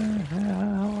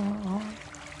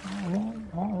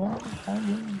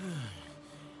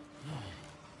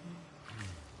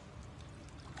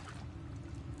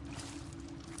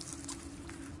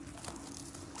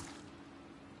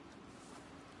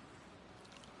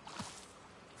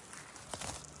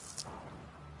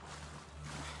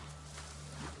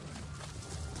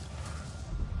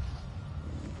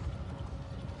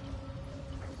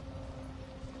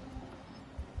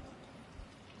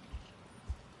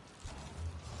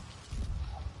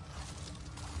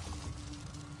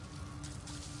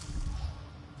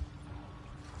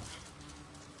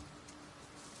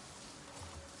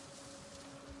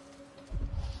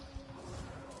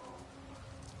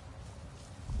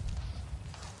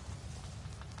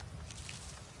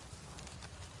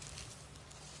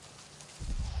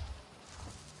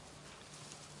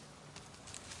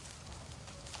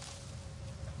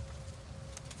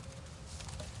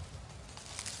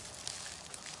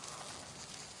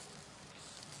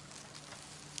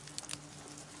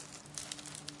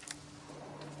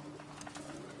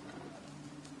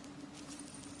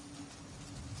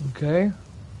 Okay.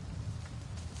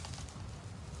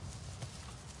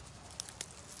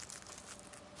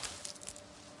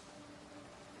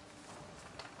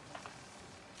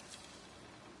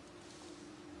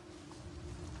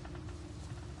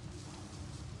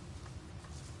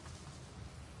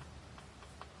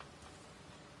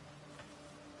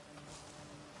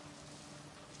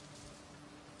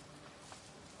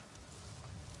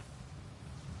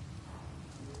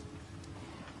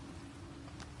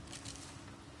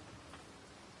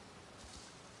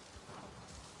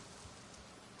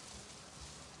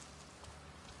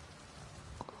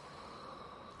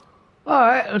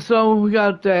 Alright, so we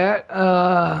got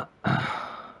that.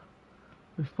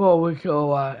 Before we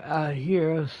go out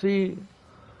here,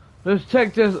 let's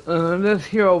check this, this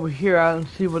here over here out and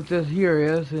see what this here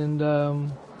is, and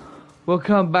we'll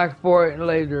come back for it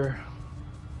later.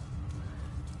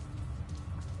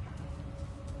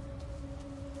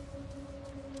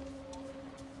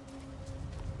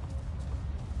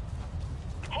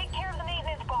 Take care of the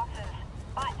maintenance boxes,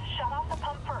 but shut off the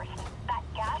pump first. That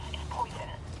gas is poison.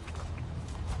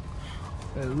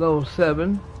 At level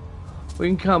 7.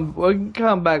 We can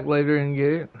come back later and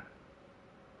get it.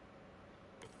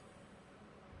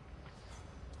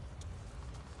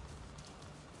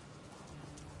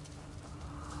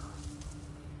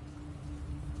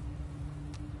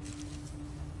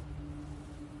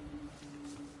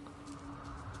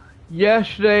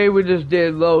 Yesterday we just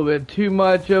did a little bit too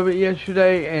much of it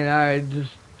yesterday, and I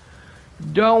just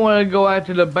don't want to go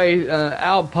after the base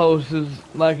outposts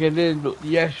like I did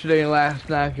yesterday and last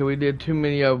night, because we did too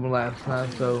many of them last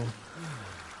night. So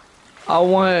I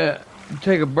want to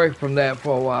take a break from that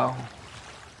for a while.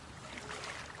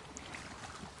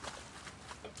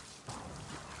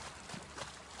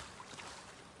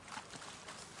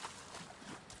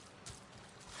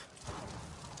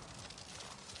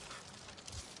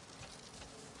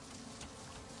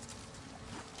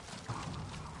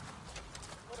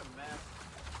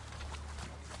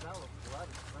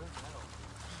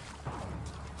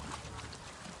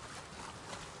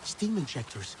 Steam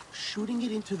injectors, shooting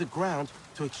it into the ground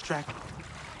to extract...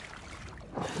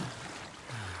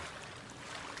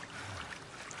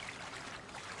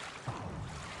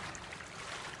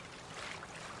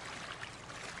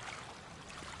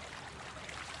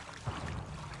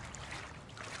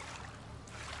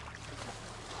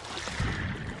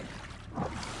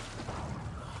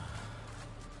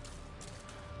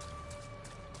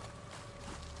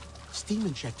 Steam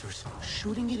injectors,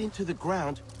 shooting it into the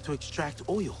ground to extract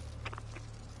oil.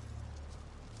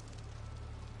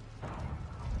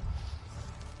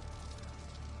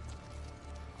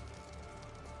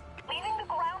 Leaving the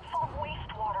ground full of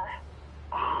wastewater.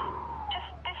 Just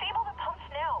disable the pumps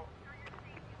now.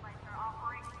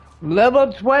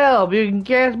 Level 12, you can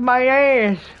kiss my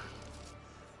ass.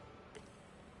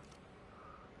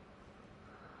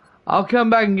 I'll come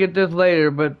back and get this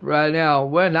later, but right now,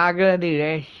 we're not gonna do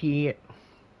that shit.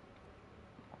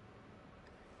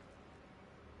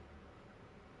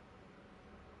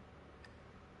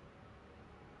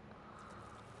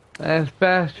 Let's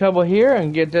fast travel here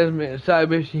and get this side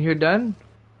mission here done.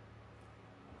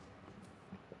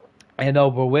 And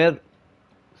over with.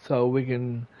 So we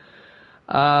can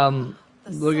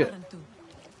look at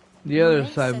the other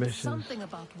side missions. Something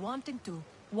about wanting to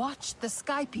watch the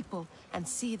sky people and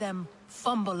see them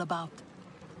fumble about.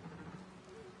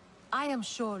 I am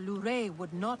sure Lure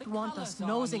would not want us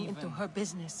nosing into her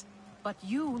business. But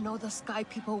you know the sky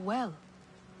people well.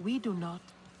 We do not.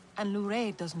 and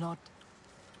Luray does not.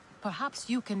 Perhaps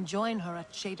you can join her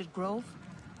at Shaded Grove?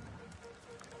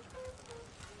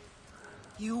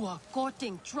 You are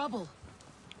courting trouble.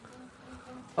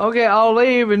 Okay, I'll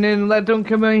leave and then let them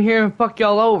come in here and fuck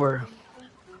y'all over.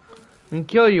 And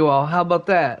kill you all. How about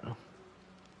that?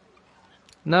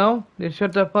 No? Then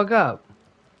shut the fuck up.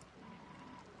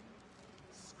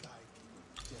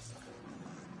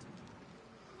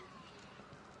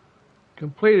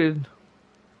 Completed.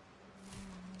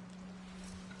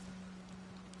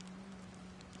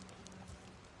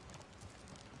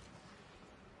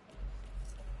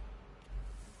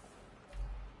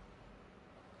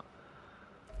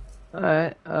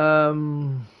 Alright,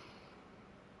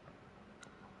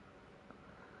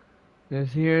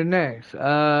 let's hear next.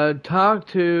 Talk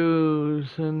to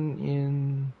Sun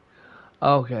in...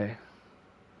 Okay.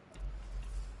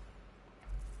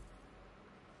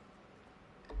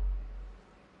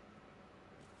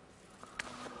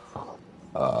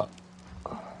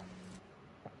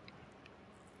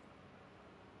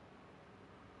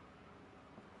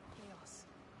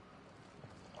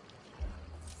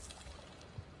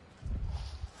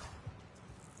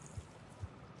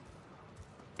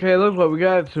 Okay, looks like we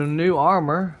got some new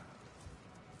armor.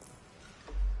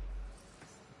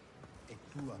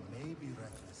 Ektua may be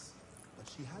reckless, but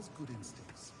she has good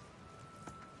instincts.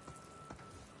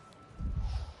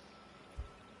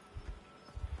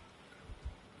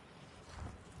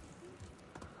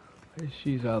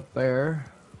 She's out there.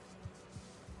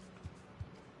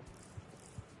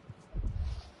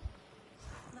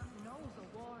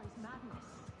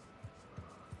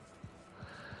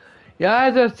 Yeah,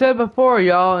 as I said before,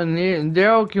 y'all, and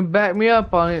Daryl can back me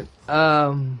up on it.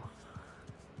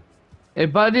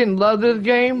 If I didn't love this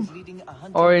game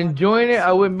or enjoying it,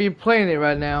 I wouldn't be playing it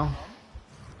right now.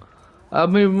 I'll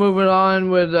be moving on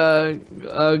with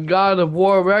God of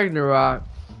War Ragnarok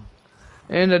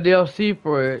and the DLC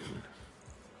for it.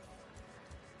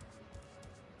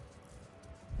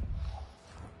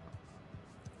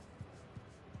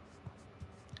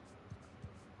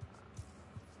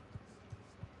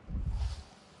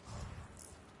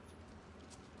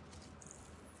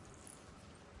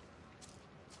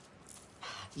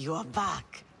 You are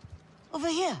back. Over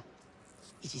here.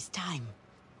 It is time.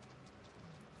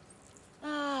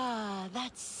 Ah,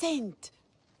 that scent.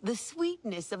 The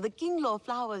sweetness of the Kinglaw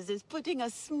flowers is putting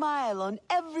a smile on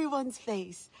everyone's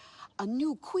face. A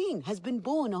new queen has been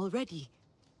born already.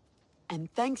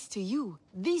 And thanks to you,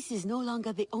 this is no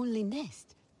longer the only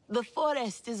nest. The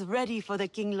forest is ready for the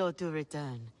Kinglaw to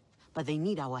return. But they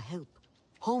need our help.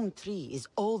 Home Tree is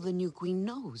all the new queen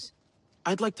knows.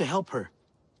 I'd like to help her.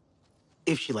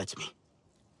 If she lets me.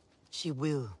 She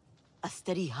will. A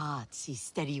steady heart sees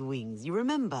steady wings. You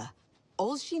remember?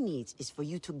 All she needs is for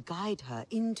you to guide her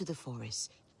into the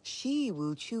forest. She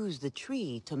will choose the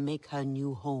tree to make her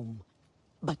new home.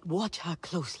 But watch her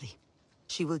closely.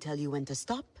 She will tell you when to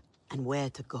stop and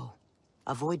where to go.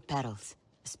 Avoid perils,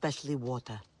 especially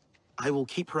water. I will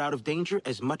keep her out of danger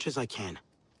as much as I can.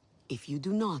 If you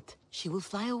do not, she will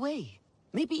fly away.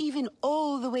 Maybe even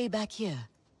all the way back here.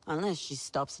 Unless she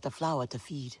stops at a flower to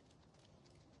feed.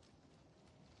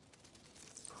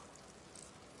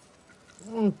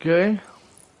 Okay.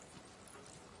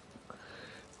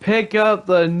 Pick up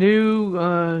the new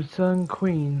Sun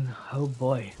Queen. Oh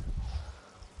boy.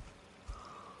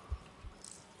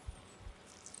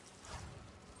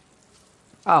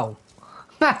 Oh.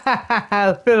 I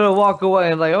was gonna walk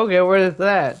away and like, okay, where is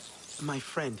that? My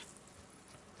friend,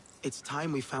 it's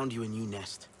time we found you a new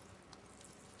nest.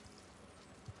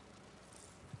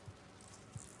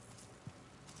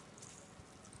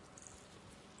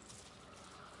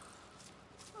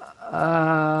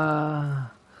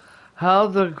 How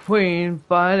the queen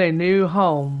find a new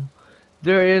home.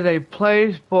 There is a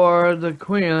place for the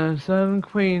queen, Sun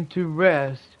Queen to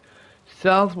rest.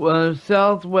 Southwest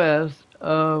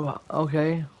of,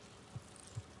 okay.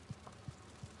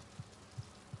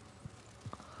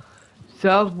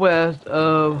 Southwest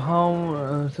of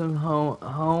some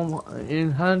home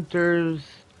in Hunter's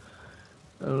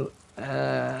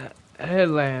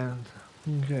Headlands.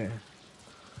 Okay.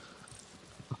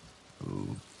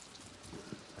 Ooh.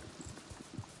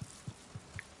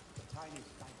 The tiny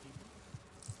sky people.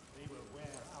 They will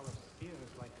wear our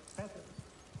spears like feathers.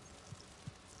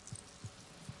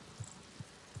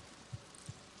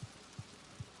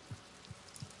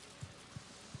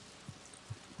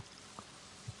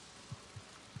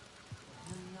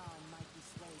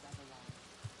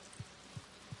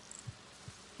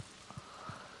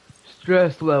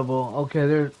 Stress level.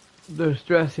 Okay, they're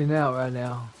stressing out right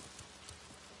now.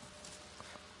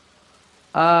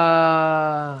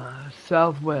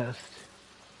 Southwest.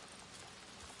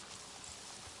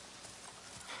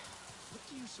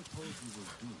 you suppose we will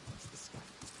do once the sky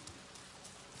is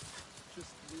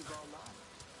just live our lives?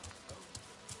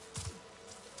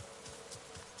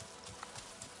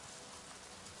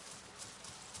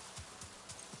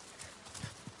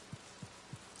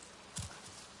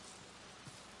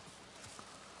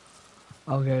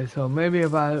 Okay, so maybe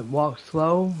if I walk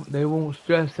slow, they won't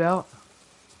stress out.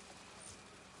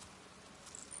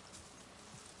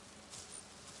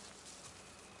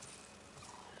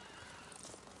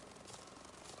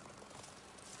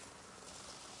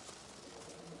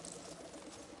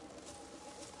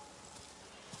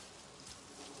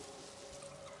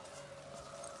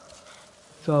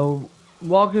 So,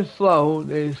 walking slow,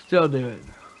 they still do it.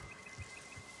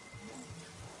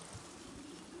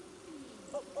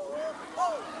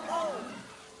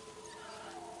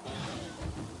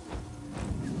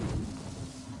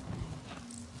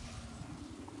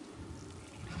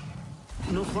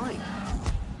 No flying.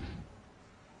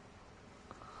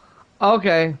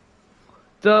 Okay,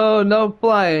 so no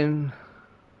flying.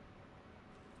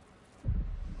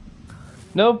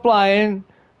 No flying.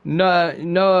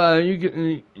 No,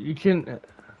 you can.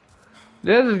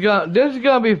 This is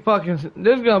gonna be fucking.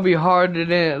 This is gonna be harder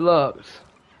than it looks.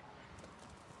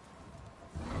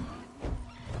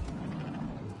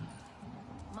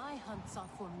 My hunts are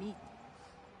for meat.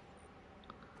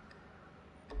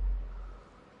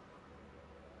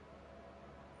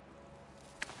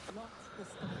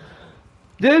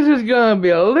 This is gonna be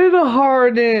a little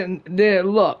harder than it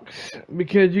looks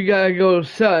because you gotta go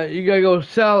south. You gotta go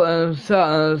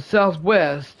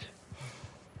southwest,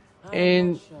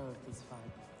 and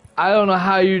I don't know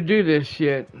how you do this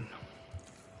shit.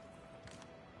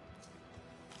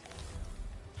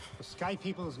 The Sky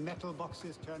People's metal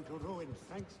boxes turned to ruin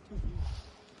thanks to you.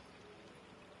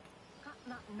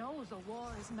 Katnat knows a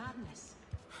war is madness.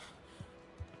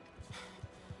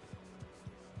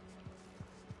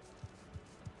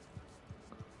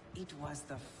 It was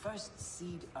the first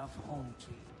seed of home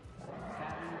tree.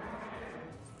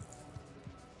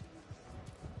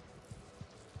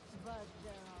 But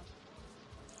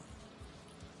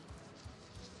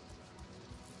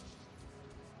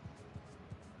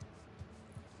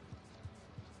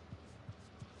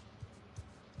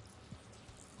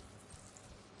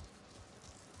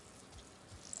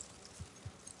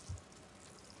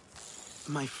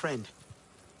My friend,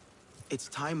 it's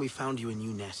time we found you a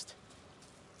new nest.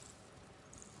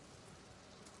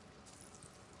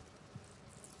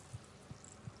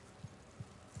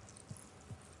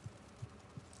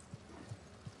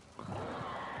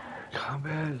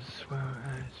 Combat,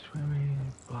 swimming,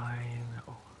 flying,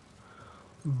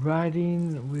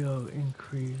 riding will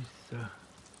increase the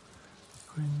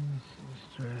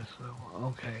stress level.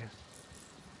 Okay.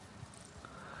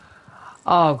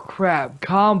 Oh crap,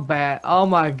 combat. Oh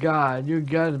my god, you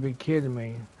gotta be kidding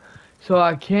me. So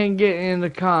I can't get into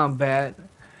combat,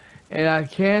 and I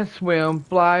can't swim,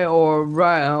 fly, or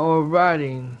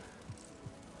riding.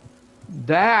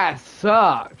 That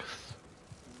sucks.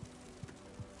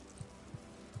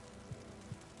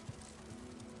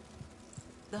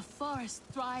 the forest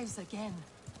thrives again.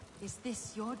 Is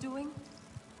this your doing?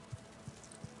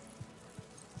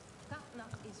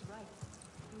 Katnat is right.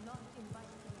 Do not invite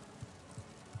them.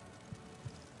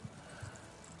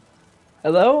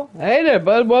 Hello? Hey there,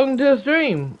 bud. Welcome to the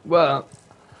stream. Well,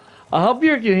 I hope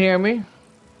you can hear me.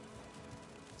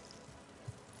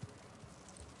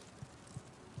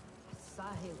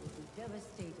 Sahil will be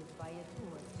devastated by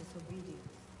Atua's disobedience.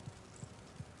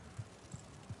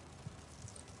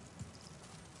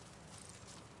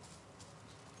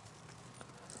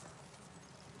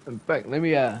 In fact, let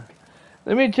me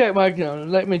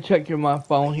check my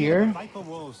phone here Viper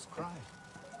wolves cry.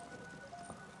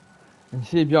 and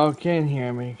see if y'all can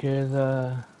hear me, cause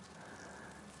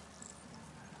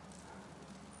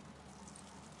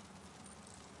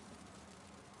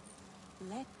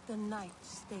Let the night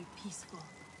stay peaceful.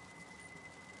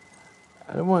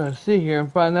 I don't want to sit here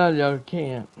and find out y'all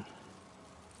can't.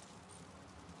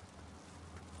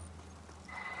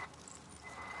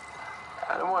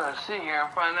 I don't want to sit here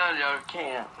and find out y'all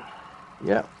can't.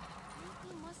 Yep.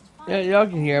 Yeah, y'all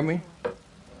can hear me.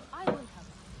 I will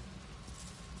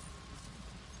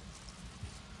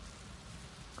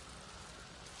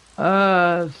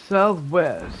help.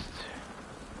 Southwest.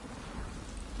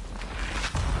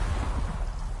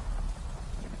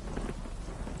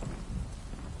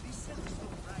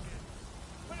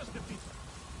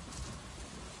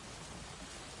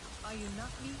 Are you not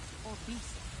meat or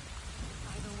beast?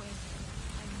 Either way,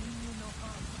 I mean you no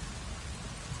harm.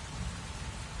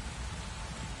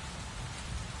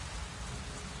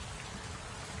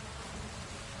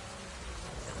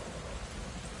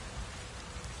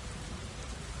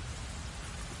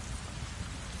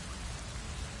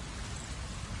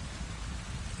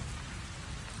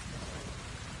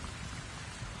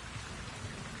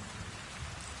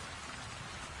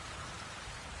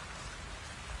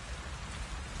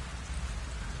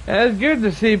 And it's good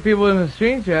to see people in the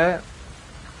stream chat.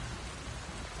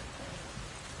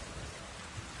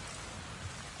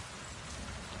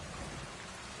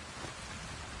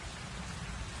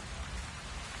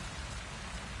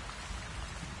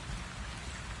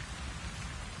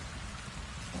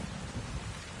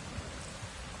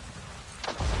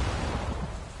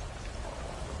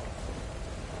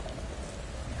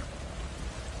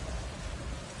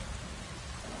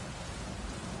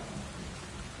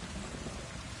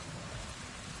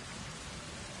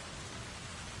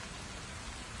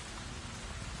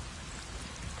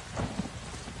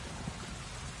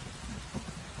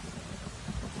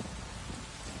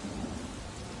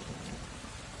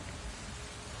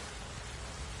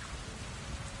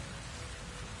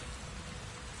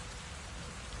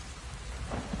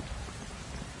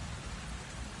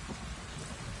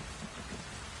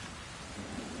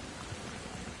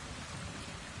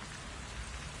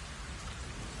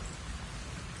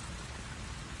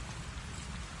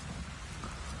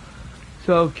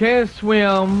 So can't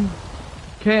swim,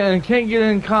 can't get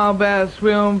in combat,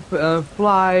 swim,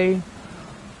 fly,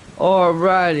 or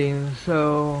riding.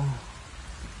 So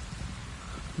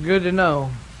good to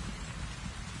know.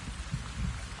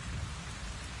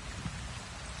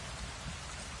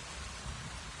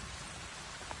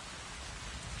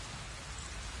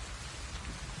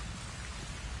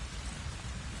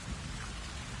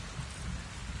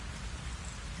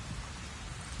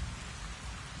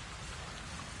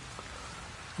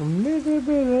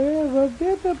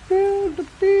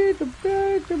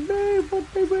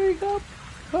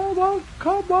 Come on,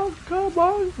 come on, come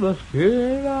on, let's get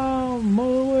it on,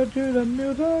 move it to the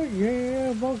music,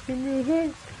 yeah, funky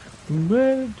music,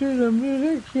 move it to the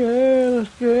music, yeah, let's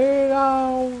get it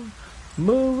on,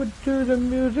 move it to the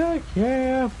music,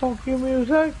 yeah, funky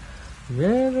music,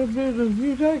 yeah, let's do the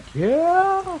music,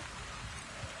 yeah.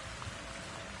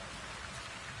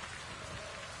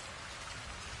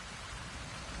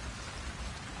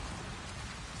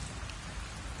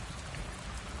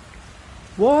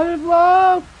 What is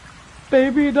love?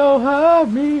 Baby, don't hurt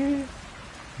me.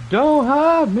 Don't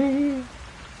hurt me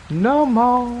no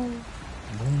more.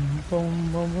 Boom,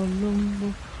 boom, boom, boom, boom,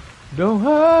 boom. Don't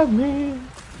hurt me.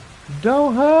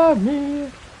 Don't hurt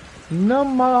me no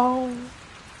more.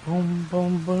 Boom,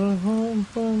 boom, boom, boom,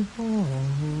 boom,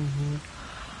 boom.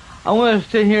 I'm gonna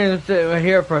sit here and sit right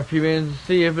here for a few minutes and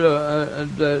see if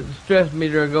the stress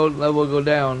meter level go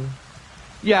down.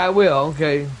 Yeah, it will.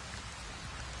 Okay.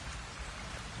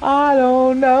 I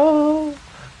don't know.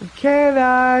 What can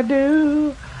I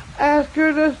do? Ask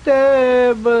her to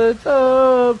stay, but it's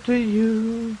up to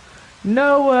you.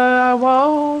 Know what I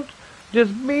want?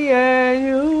 Just me and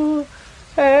you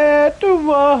at the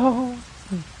wall.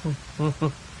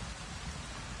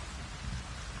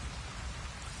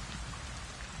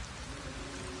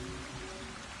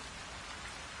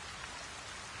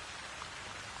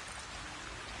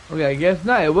 Okay, I guess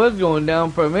not. It was going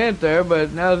down for a minute there,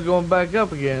 but now it's going back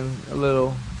up again a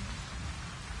little.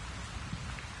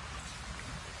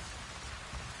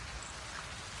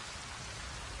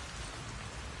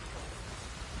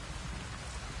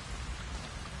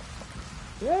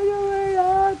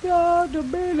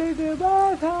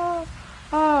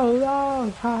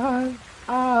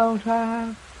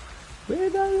 Outside. We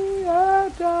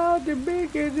don't the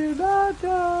biggest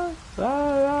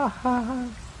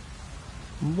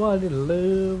what in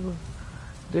love.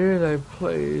 There's a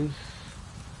place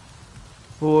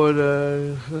for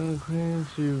the Sun Queen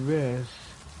to rest.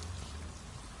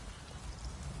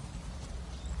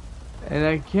 And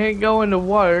I can't go in the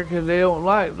water because they don't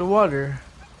like the water.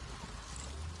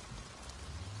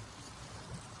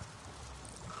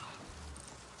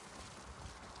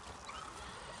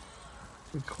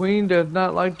 The queen does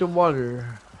not like the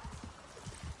water.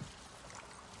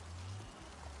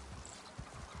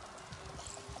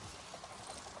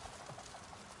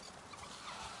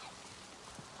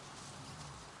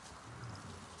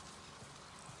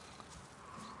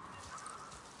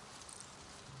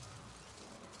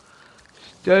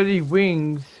 Study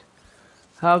wings.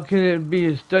 How can it be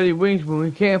a study wings when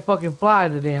we can't fucking fly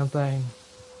the damn thing?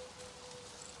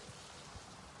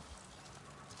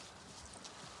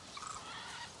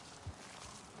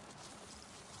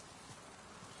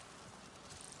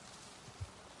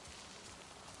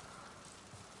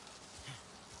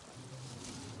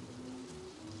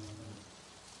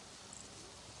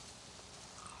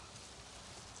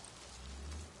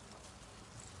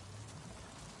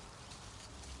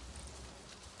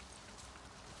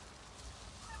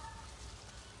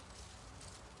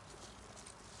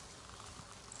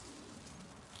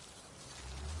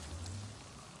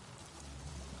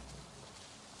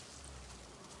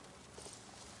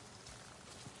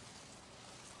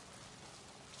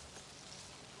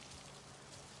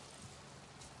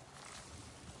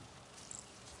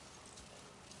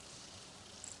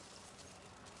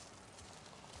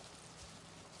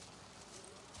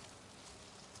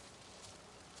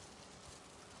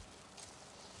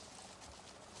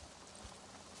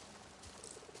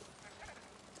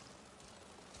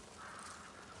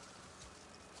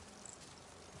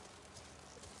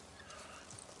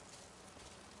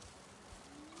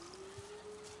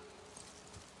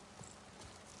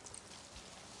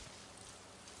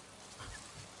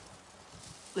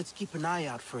 Let's keep an eye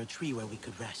out for a tree where we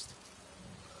could rest.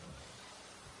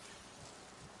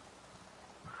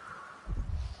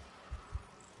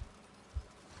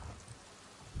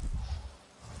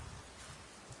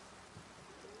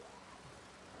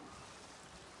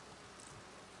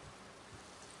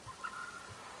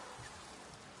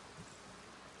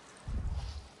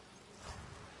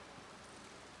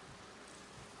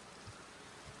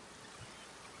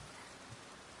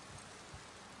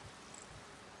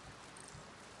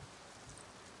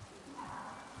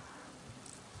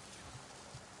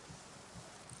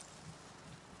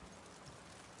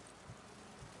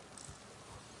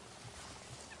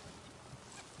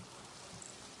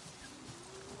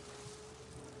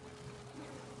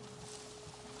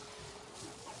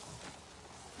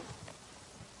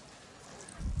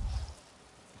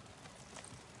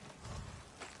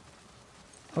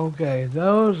 Okay,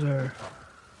 those are...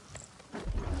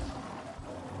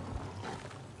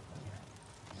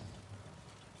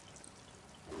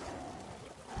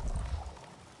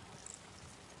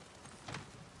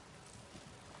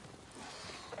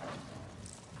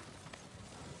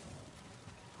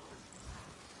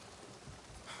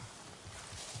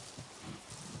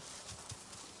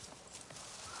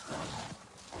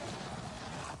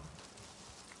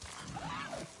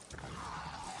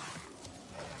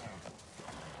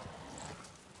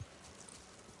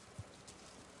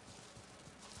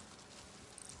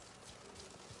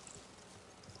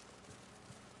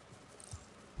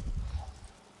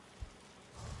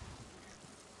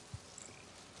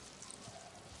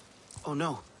 Oh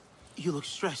no, you look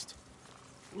stressed.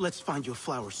 Let's find your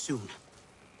flowers soon.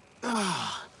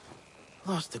 Ah,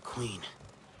 lost the queen.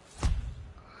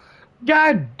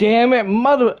 God damn it,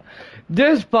 mother!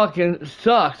 This fucking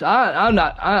sucks. I'm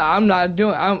not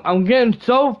doing. I'm getting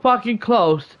so fucking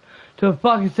close to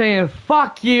fucking saying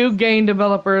fuck you, game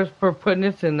developers, for putting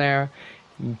this in there.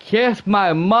 Kiss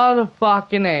my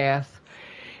motherfucking ass.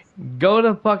 Go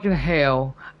to fucking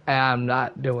hell, and I'm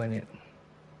not doing it.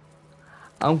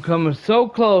 I'm coming so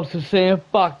close to saying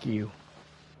fuck you.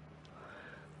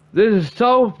 This is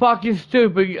so fucking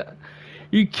stupid.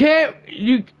 You can't,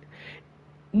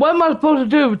 what am I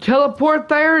supposed to do? Teleport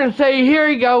there and say, here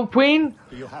you go, queen?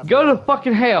 Go to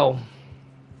fucking hell.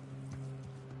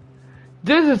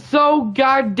 This is so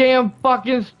goddamn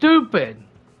fucking stupid.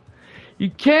 You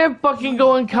can't fucking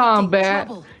go in combat.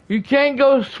 You can't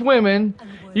go swimming.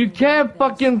 You can't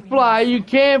fucking fly. You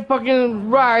can't fucking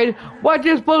ride. What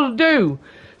you supposed to do?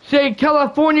 Say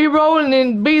California roll and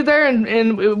then be there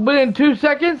in within 2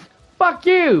 seconds? Fuck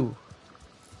you.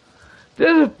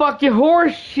 This is fucking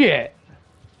horse shit.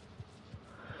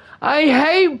 I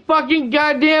hate fucking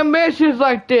goddamn missions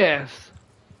like this.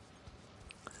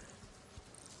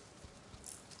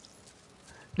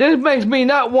 This makes me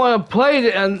not want to play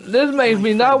it, and this makes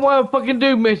me not want to fucking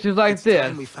do missions like this. It's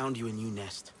time we found you a new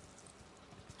nest.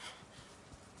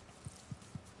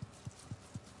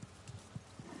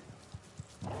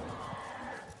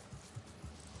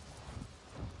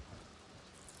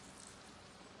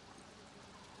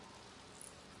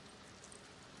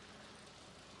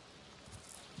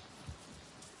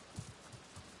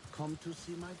 Come to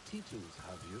see my teachings,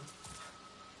 have you?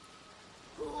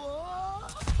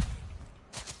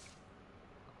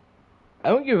 I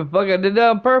don't give a fuck. I did that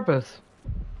on purpose.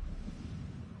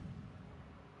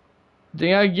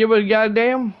 Think I give it a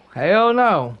goddamn? Hell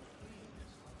no.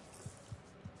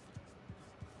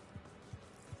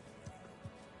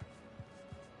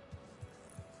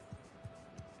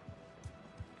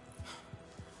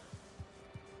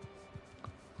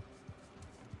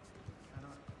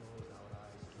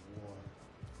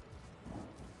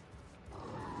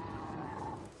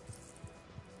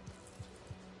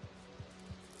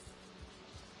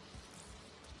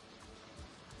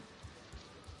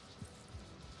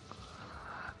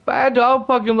 I'll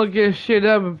fucking look this shit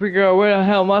up and figure out where the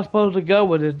hell am I supposed to go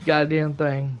with this goddamn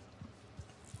thing.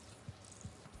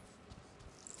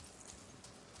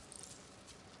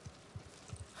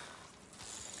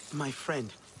 My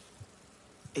friend,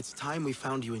 it's time we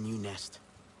found you a new nest.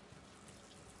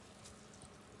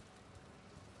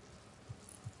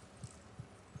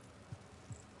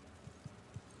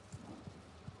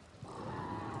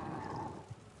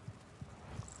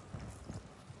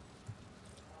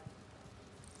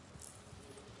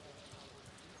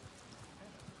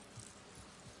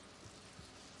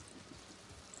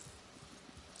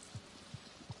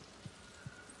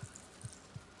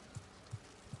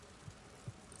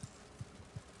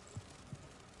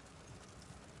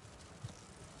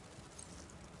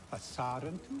 A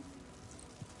Sarentu?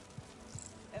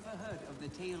 Ever heard of the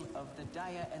tale of the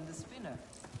dyer and the spinner,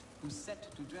 who set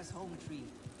to dress home tree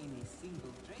in a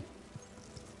single drink?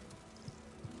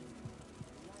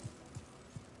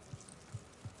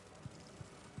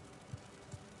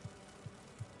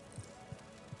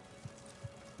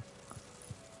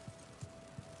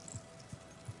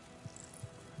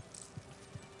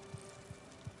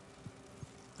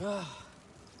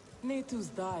 Natu's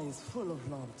dye is full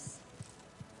of lumps.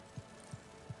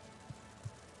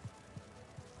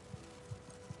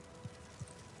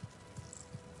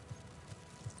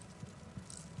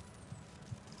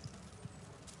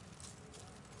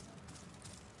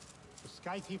 The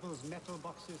Sky People's metal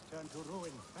boxes turn to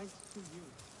ruin thanks to you.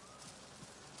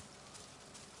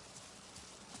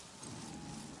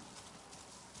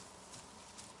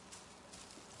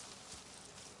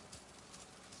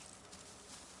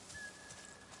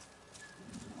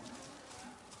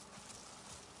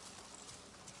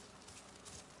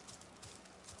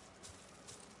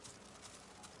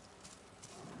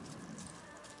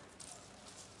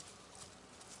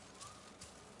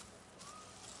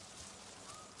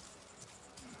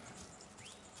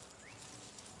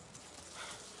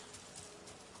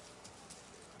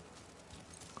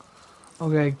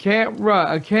 Okay, can't run.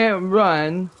 I can't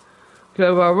run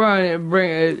because if I run,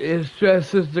 it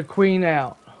stresses the queen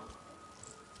out.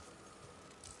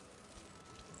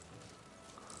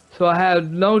 So I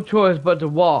have no choice but to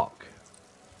walk.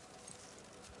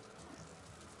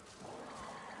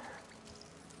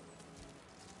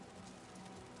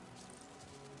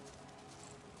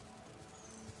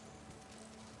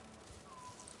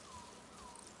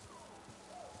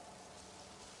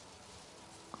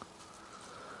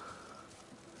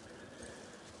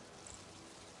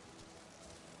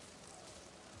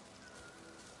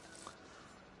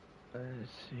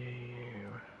 Let's see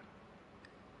here.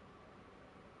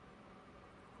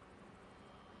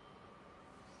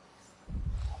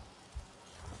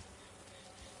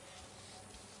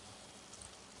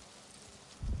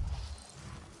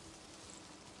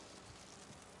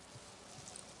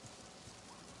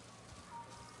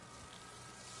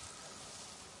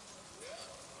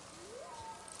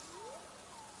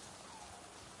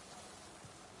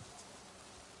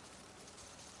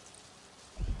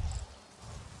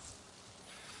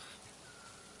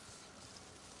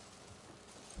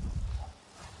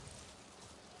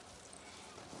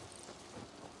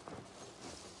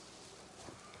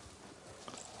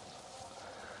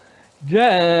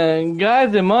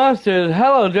 Guys and monsters,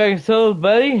 hello Dragon Souls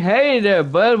buddy. Hey there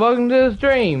bud, welcome to the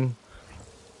stream.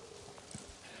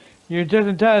 You're just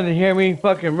in time to hear me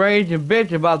fucking rage and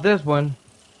bitch about this one.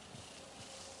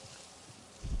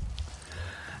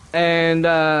 And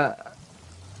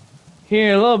here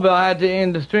in a little bit I had to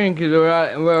end the stream because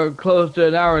we're close to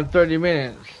an hour and 30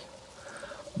 minutes.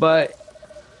 But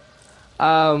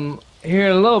here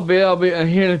in a little bit I'll be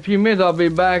here in a few minutes. I'll be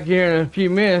back here in a few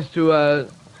minutes to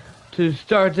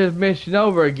start this mission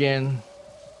over again.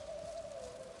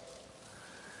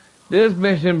 This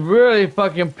mission really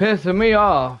fucking pissing me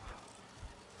off.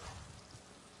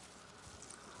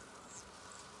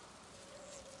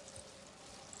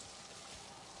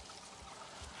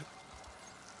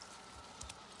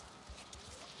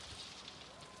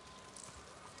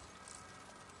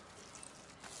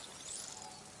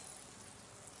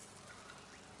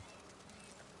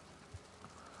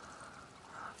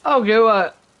 Okay,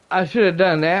 well, I should have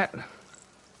done that.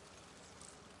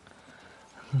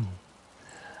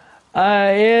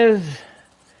 Is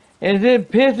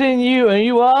it pissing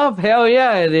you off? Hell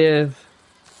yeah, it is.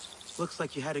 Looks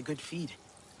like you had a good feed.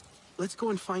 Let's go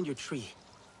and find your tree.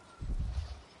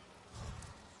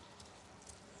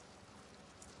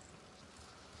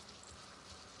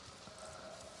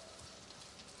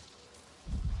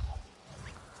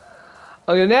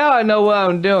 Okay, now I know what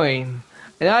I'm doing.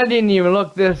 And I didn't even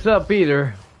look this up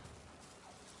either.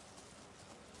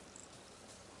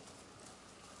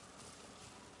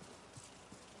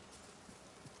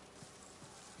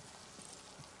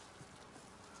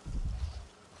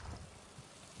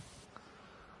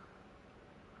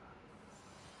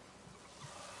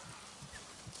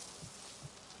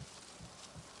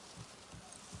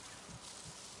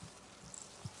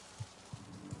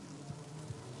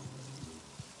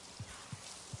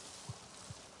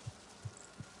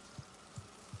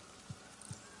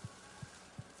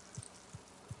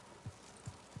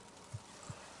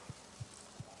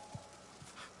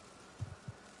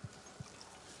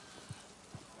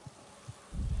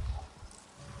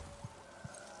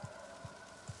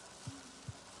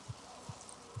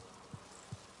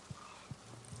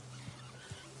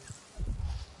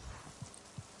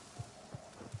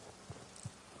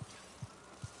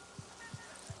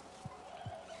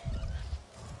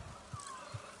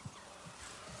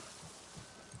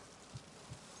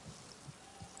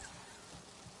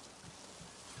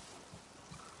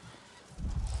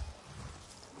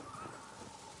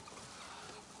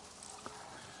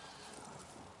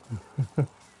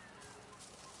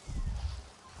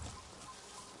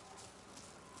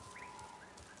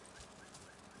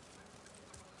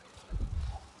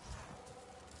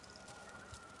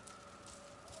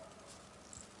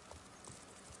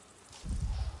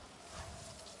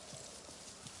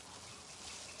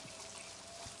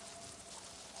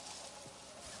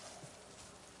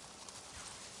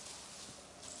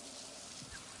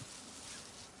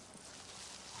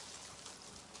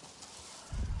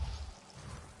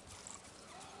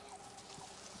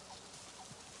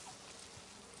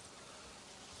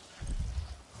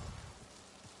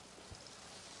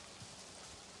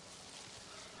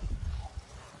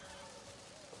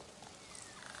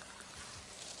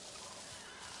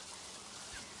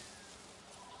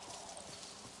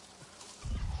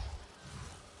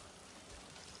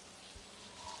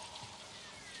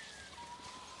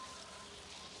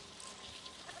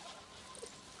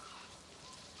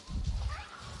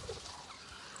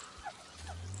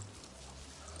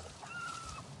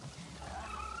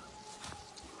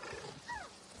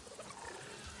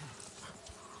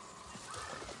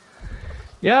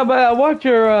 Yeah, but I watched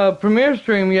your premiere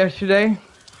stream yesterday.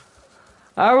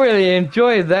 I really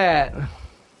enjoyed that.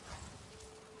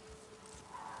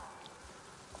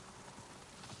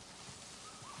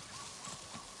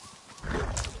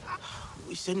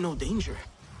 We said no danger.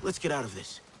 Let's get out of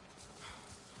this.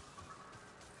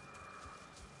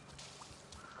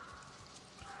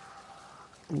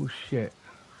 Oh shit.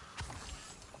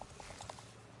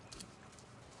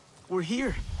 We're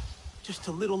here. Just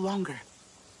a little longer.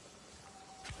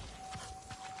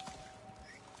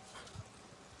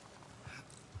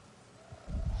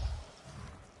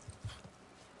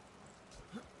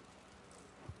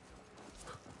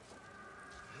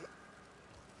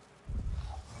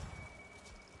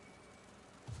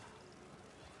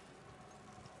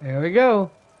 There we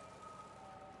go.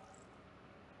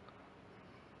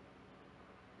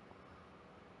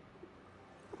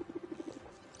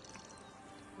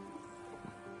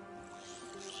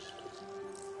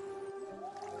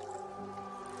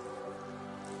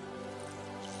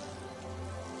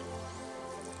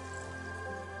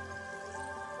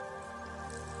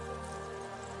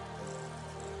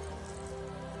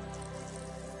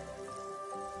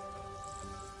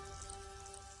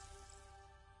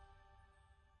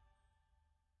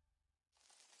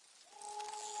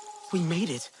 We made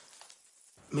it.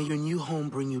 May your new home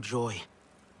bring you joy.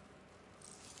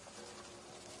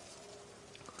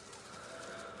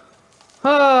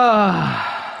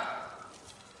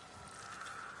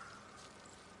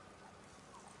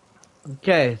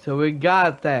 Okay, so we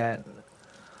got that.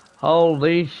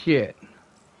 Holy shit.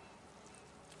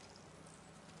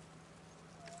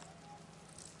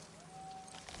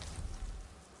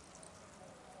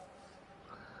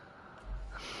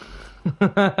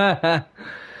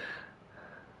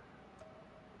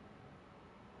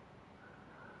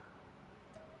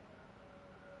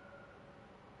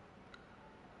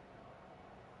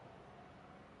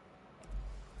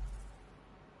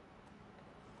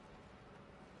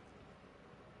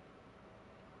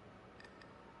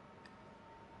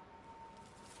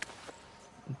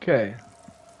 Okay.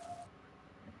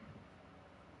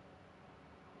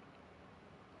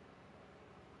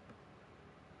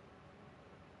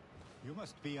 You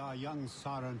must be our young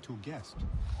Sarantu guest.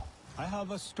 I have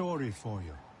a story for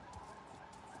you.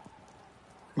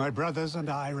 My brothers and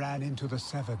I ran into the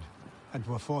Severed and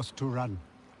were forced to run.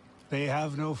 They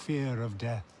have no fear of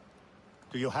death.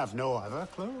 Do you have no other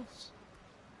clothes?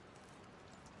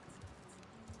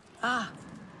 Ah,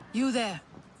 you there.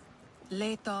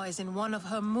 Leta is in one of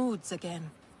her moods again.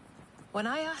 When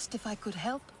I asked if I could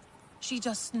help, she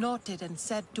just snorted and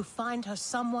said to find her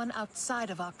someone outside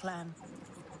of our clan.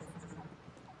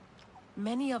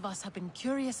 Many of us have been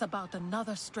curious about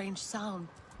another strange sound,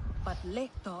 but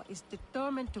Leta is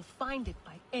determined to find it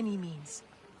by any means.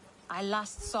 I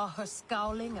last saw her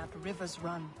scowling at River's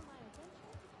Run.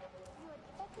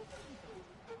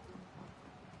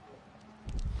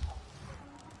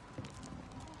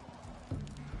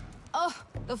 Oh,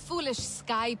 the foolish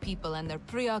sky people and their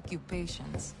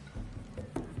preoccupations.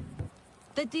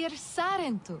 The dear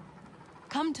Sarentu,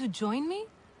 come to join me?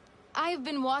 I've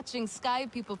been watching sky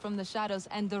people from the shadows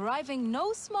and deriving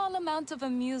no small amount of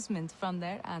amusement from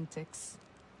their antics.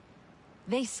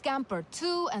 They scamper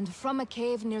to and from a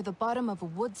cave near the bottom of a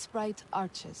wood sprite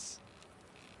arches.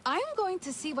 I'm going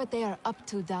to see what they are up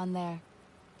to down there.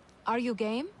 Are you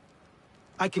game?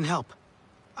 I can help.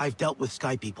 I've dealt with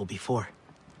sky people before.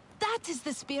 That is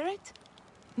the spirit.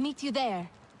 Meet you there.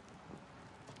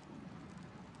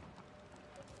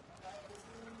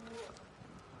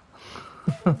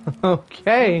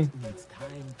 Okay. It's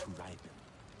time to ripen.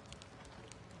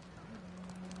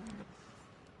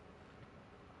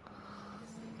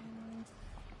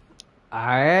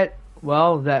 Alright.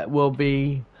 Well, that will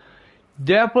be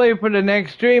definitely for the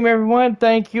next stream, everyone.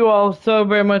 Thank you all so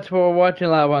very much for watching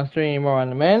live on stream or on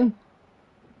demand.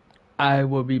 I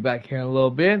will be back here in a little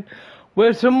bit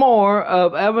with some more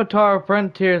of Avatar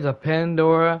Frontiers of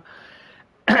Pandora.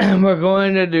 We're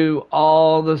going to do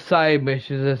all the side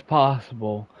missions as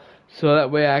possible, so that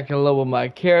way I can level my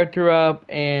character up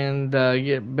and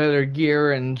get better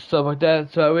gear and stuff like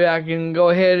that, so that way I can go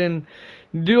ahead and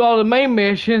do all the main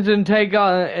missions and take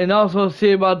on, and also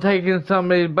see about taking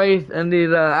some of these base and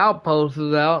these outposts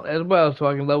out as well, so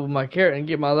I can level my character and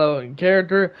get my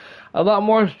character a lot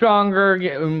more stronger,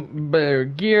 getting better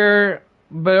gear,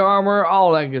 better armor,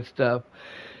 all that good stuff.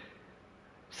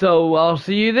 So I'll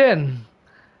see you then.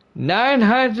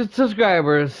 900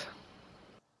 subscribers.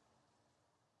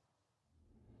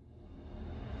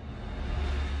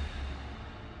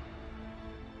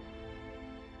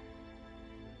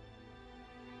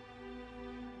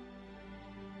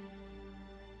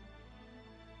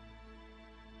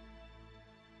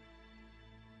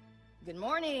 Good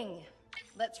morning.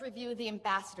 Let's review the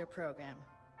ambassador program.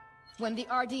 When the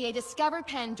RDA discovered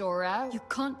Pandora... You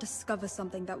can't discover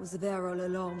something that was there all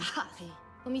along. Harvey,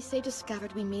 when we say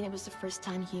discovered, we mean it was the first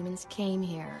time humans came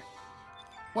here.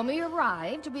 When we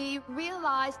arrived, we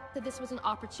realized that this was an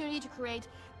opportunity to create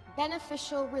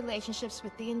beneficial relationships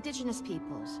with the indigenous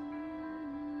peoples.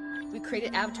 We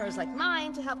created avatars like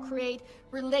mine to help create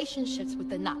relationships with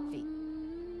the Na'vi.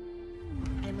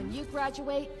 And when you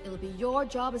graduate, it'll be your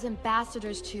job as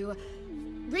ambassadors to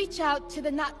reach out to the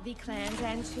Na'vi clans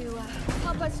and to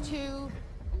help us to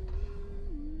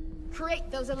create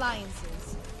those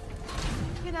alliances.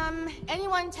 Can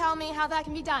anyone tell me how that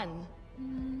can be done?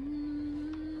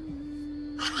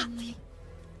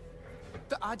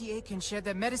 The RDA can share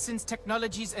their medicines,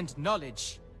 technologies, and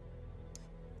knowledge.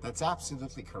 That's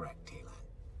absolutely correct, Taylor.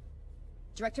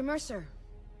 Director Mercer,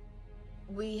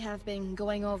 we have been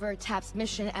going over TAP's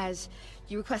mission as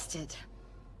you requested.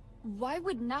 Why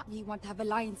would Na'vi want to have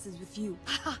alliances with you?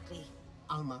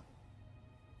 Alma.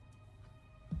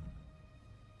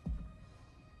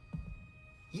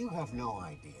 You have no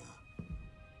idea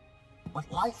what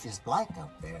life is like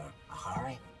out there,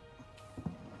 Ahari.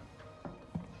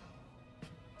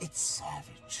 It's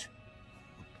savage.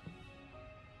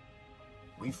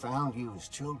 We found you as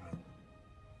children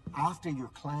after your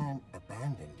clan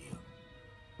abandoned you.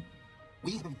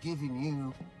 We have given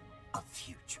you a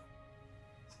future.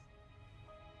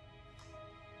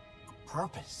 A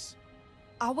purpose.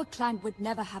 Our clan would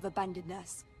never have abandoned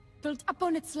us. Built up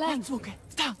on its land.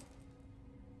 Stop!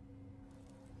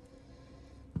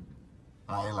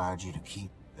 I allowed you to keep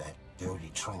that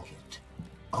dirty trinket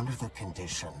under the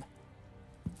condition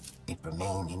it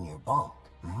remained in your bunk,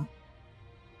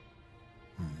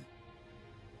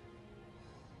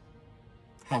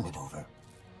 Hand it over.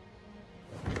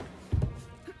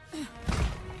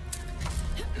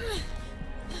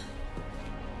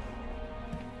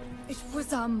 It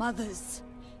was our mother's.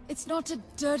 It's not a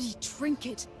dirty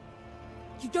trinket.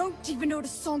 You don't even know what a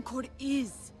song chord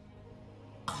is.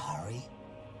 Ahari?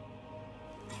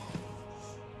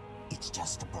 It's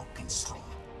just a broken string.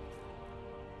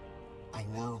 I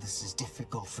know this is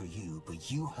difficult for you,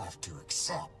 but you have to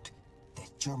accept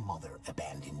that your mother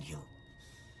abandoned you.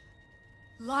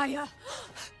 Liar!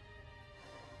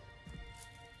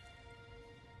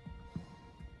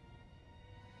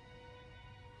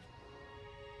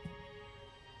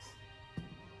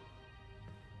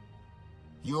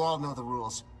 You all know the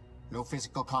rules. No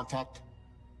physical contact.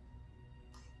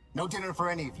 No dinner for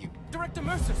any of you. Director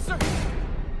Mercer, sir!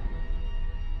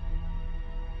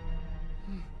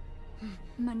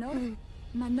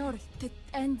 Manor,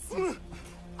 titensi.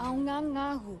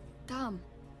 Aungangahu, tam.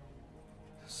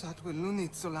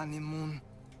 Satwilunit solanimun.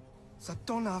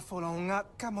 Satona folaunga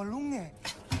kamalunge.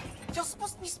 You're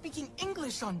supposed to be speaking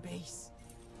English on base.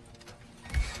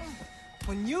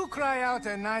 When you cry out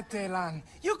at night, Telan,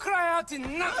 you cry out in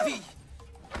Na'vi!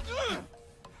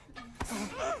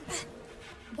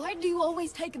 Why do you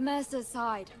always take Mercer's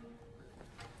side?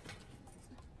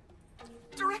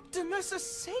 Director Mercer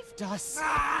saved us!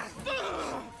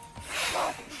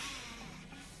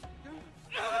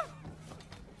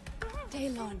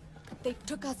 Talon, they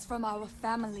took us from our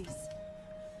families.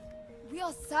 We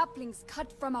are saplings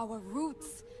cut from our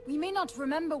roots. We may not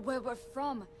remember where we're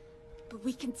from, but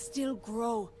we can still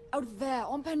grow, out there,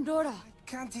 on Pandora. I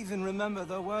can't even remember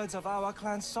the words of our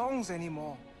clan songs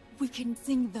anymore. We can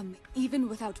sing them, even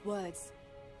without words.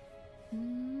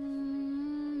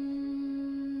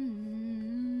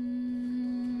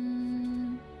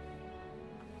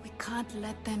 We can't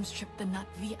let them strip the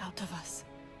Na'vi out of us.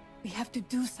 We have to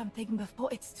do something before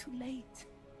it's too late.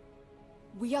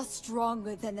 We are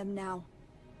stronger than them now.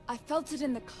 I felt it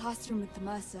in the classroom with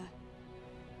Mercer.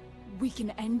 We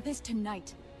can end this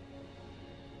tonight.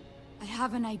 I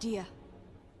have an idea.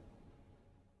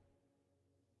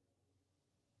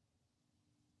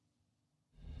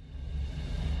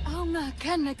 Aunga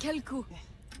kana kelku.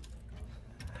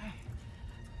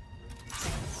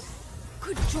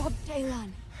 Good job,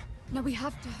 Daylan. Now we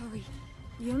have to hurry.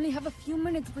 We only have a few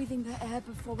minutes breathing the air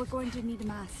before we're going to need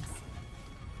masks.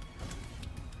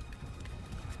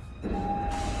 We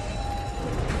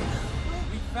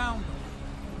found them.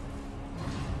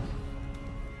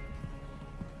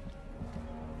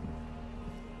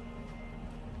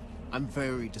 I'm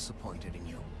very disappointed in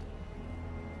you.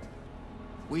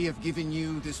 We have given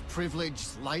you this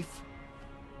privileged life,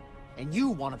 and you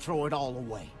want to throw it all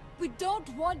away. We don't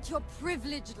want your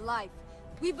privileged life.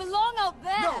 We belong out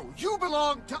there! No, you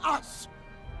belong to us!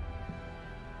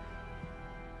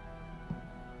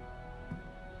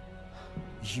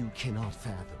 You cannot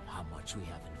fathom how much we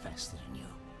have invested in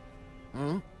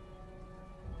you.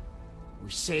 We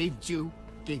saved you,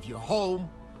 gave you a home,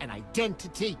 an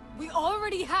identity. We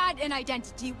already had an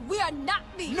identity. We are not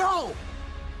me. No!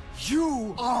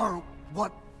 You are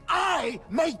what I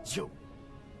made you!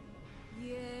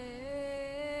 Yeah,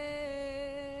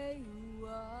 you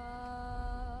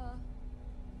are.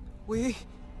 We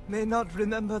may not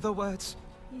remember the words,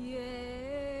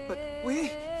 Yeah. but we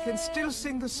can still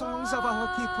sing the songs of our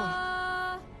people.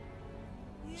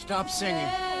 Stop singing.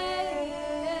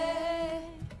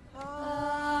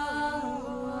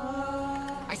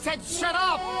 I said shut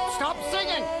up! Stop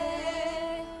singing!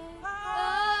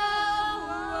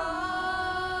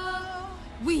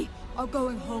 We are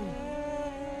going home.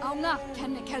 Aunga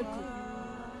Kennekelku.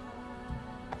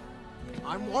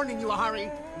 I'm warning you, Ahari.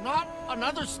 Not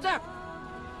another step!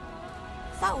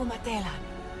 Saumatela.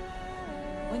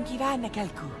 Wankivana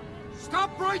Kelku.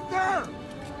 Stop right there!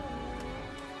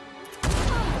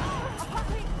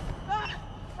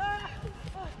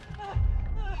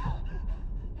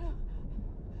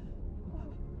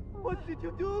 What did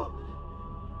you do?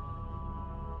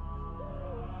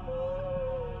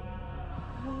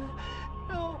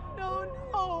 No, no,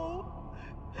 no!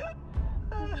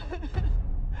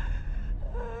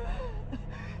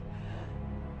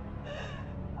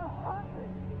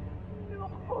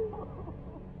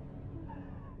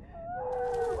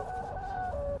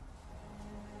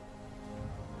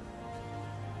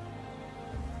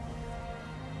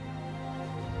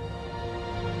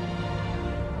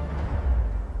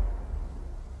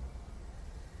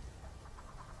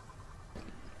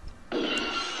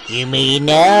 You may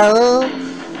now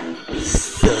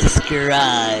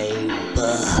subscribe.